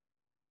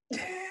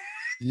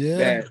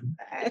 Yeah.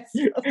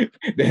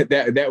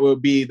 That will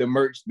be the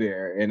merch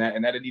there. And I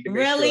need to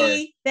make sure.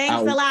 Really? Thanks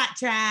a lot,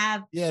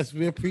 Trav. Yes,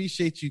 we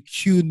appreciate you,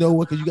 Q Noah,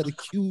 because you got the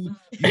Q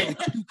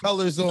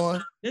colors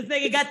on. This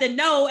nigga got to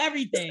know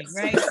everything,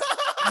 right?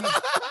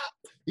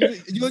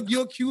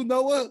 You're Q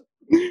Noah?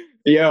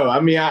 Yo, I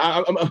mean, I'm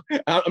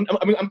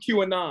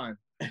QAnon.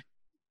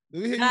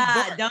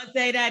 Don't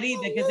say that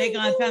either, because they're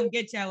gonna come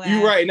get your ass.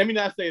 You're right. Let me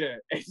not say that.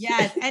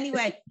 Yes.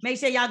 Anyway, make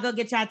sure y'all go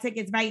get y'all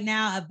tickets right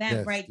now.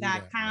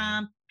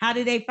 Eventbrite.com. How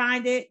do they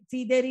find it,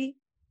 T Diddy?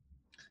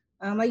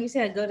 Like you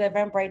said, go to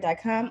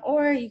eventbrite.com,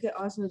 or you could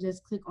also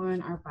just click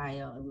on our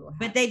bio. And we will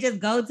But they just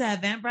go to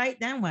Eventbrite,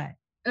 then what?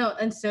 No,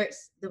 insert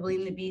the Bully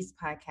and the Beast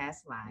podcast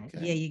live.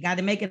 Yeah, you got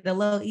to make it a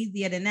little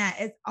easier than that.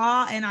 It's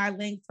all in our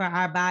links for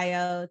our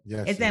bios.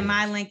 Yes, it's in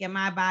my link in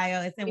my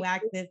bio. It's in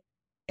Wax's.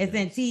 It's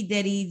in T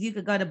Diddy's. You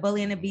could go to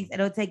Bully and the Beast.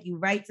 It'll take you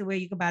right to where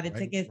you can buy the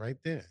tickets. Right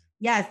there.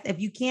 Yes, if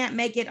you can't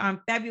make it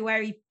on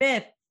February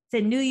 5th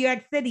to New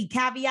York City,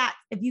 caveat,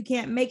 if you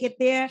can't make it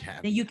there,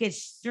 then you can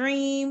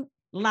stream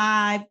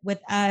live with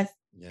us.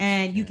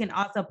 And you can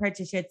also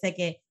purchase your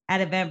ticket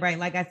at Eventbrite,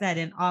 like I said,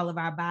 in all of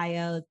our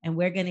bios. And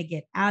we're going to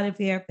get out of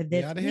here for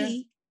this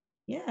week.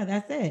 Yeah,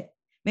 that's it.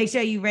 Make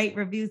sure you rate,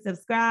 review,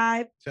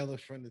 subscribe. Tell a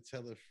friend to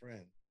tell a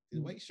friend. The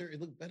white shirt, it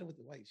looked better with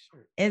the white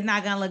shirt. It's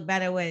not going to look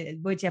better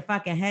with your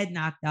fucking head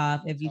knocked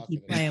off if you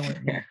keep playing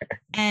with me.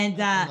 And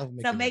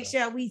so make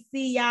sure we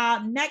see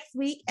y'all next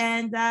week.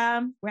 And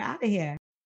we're out of here.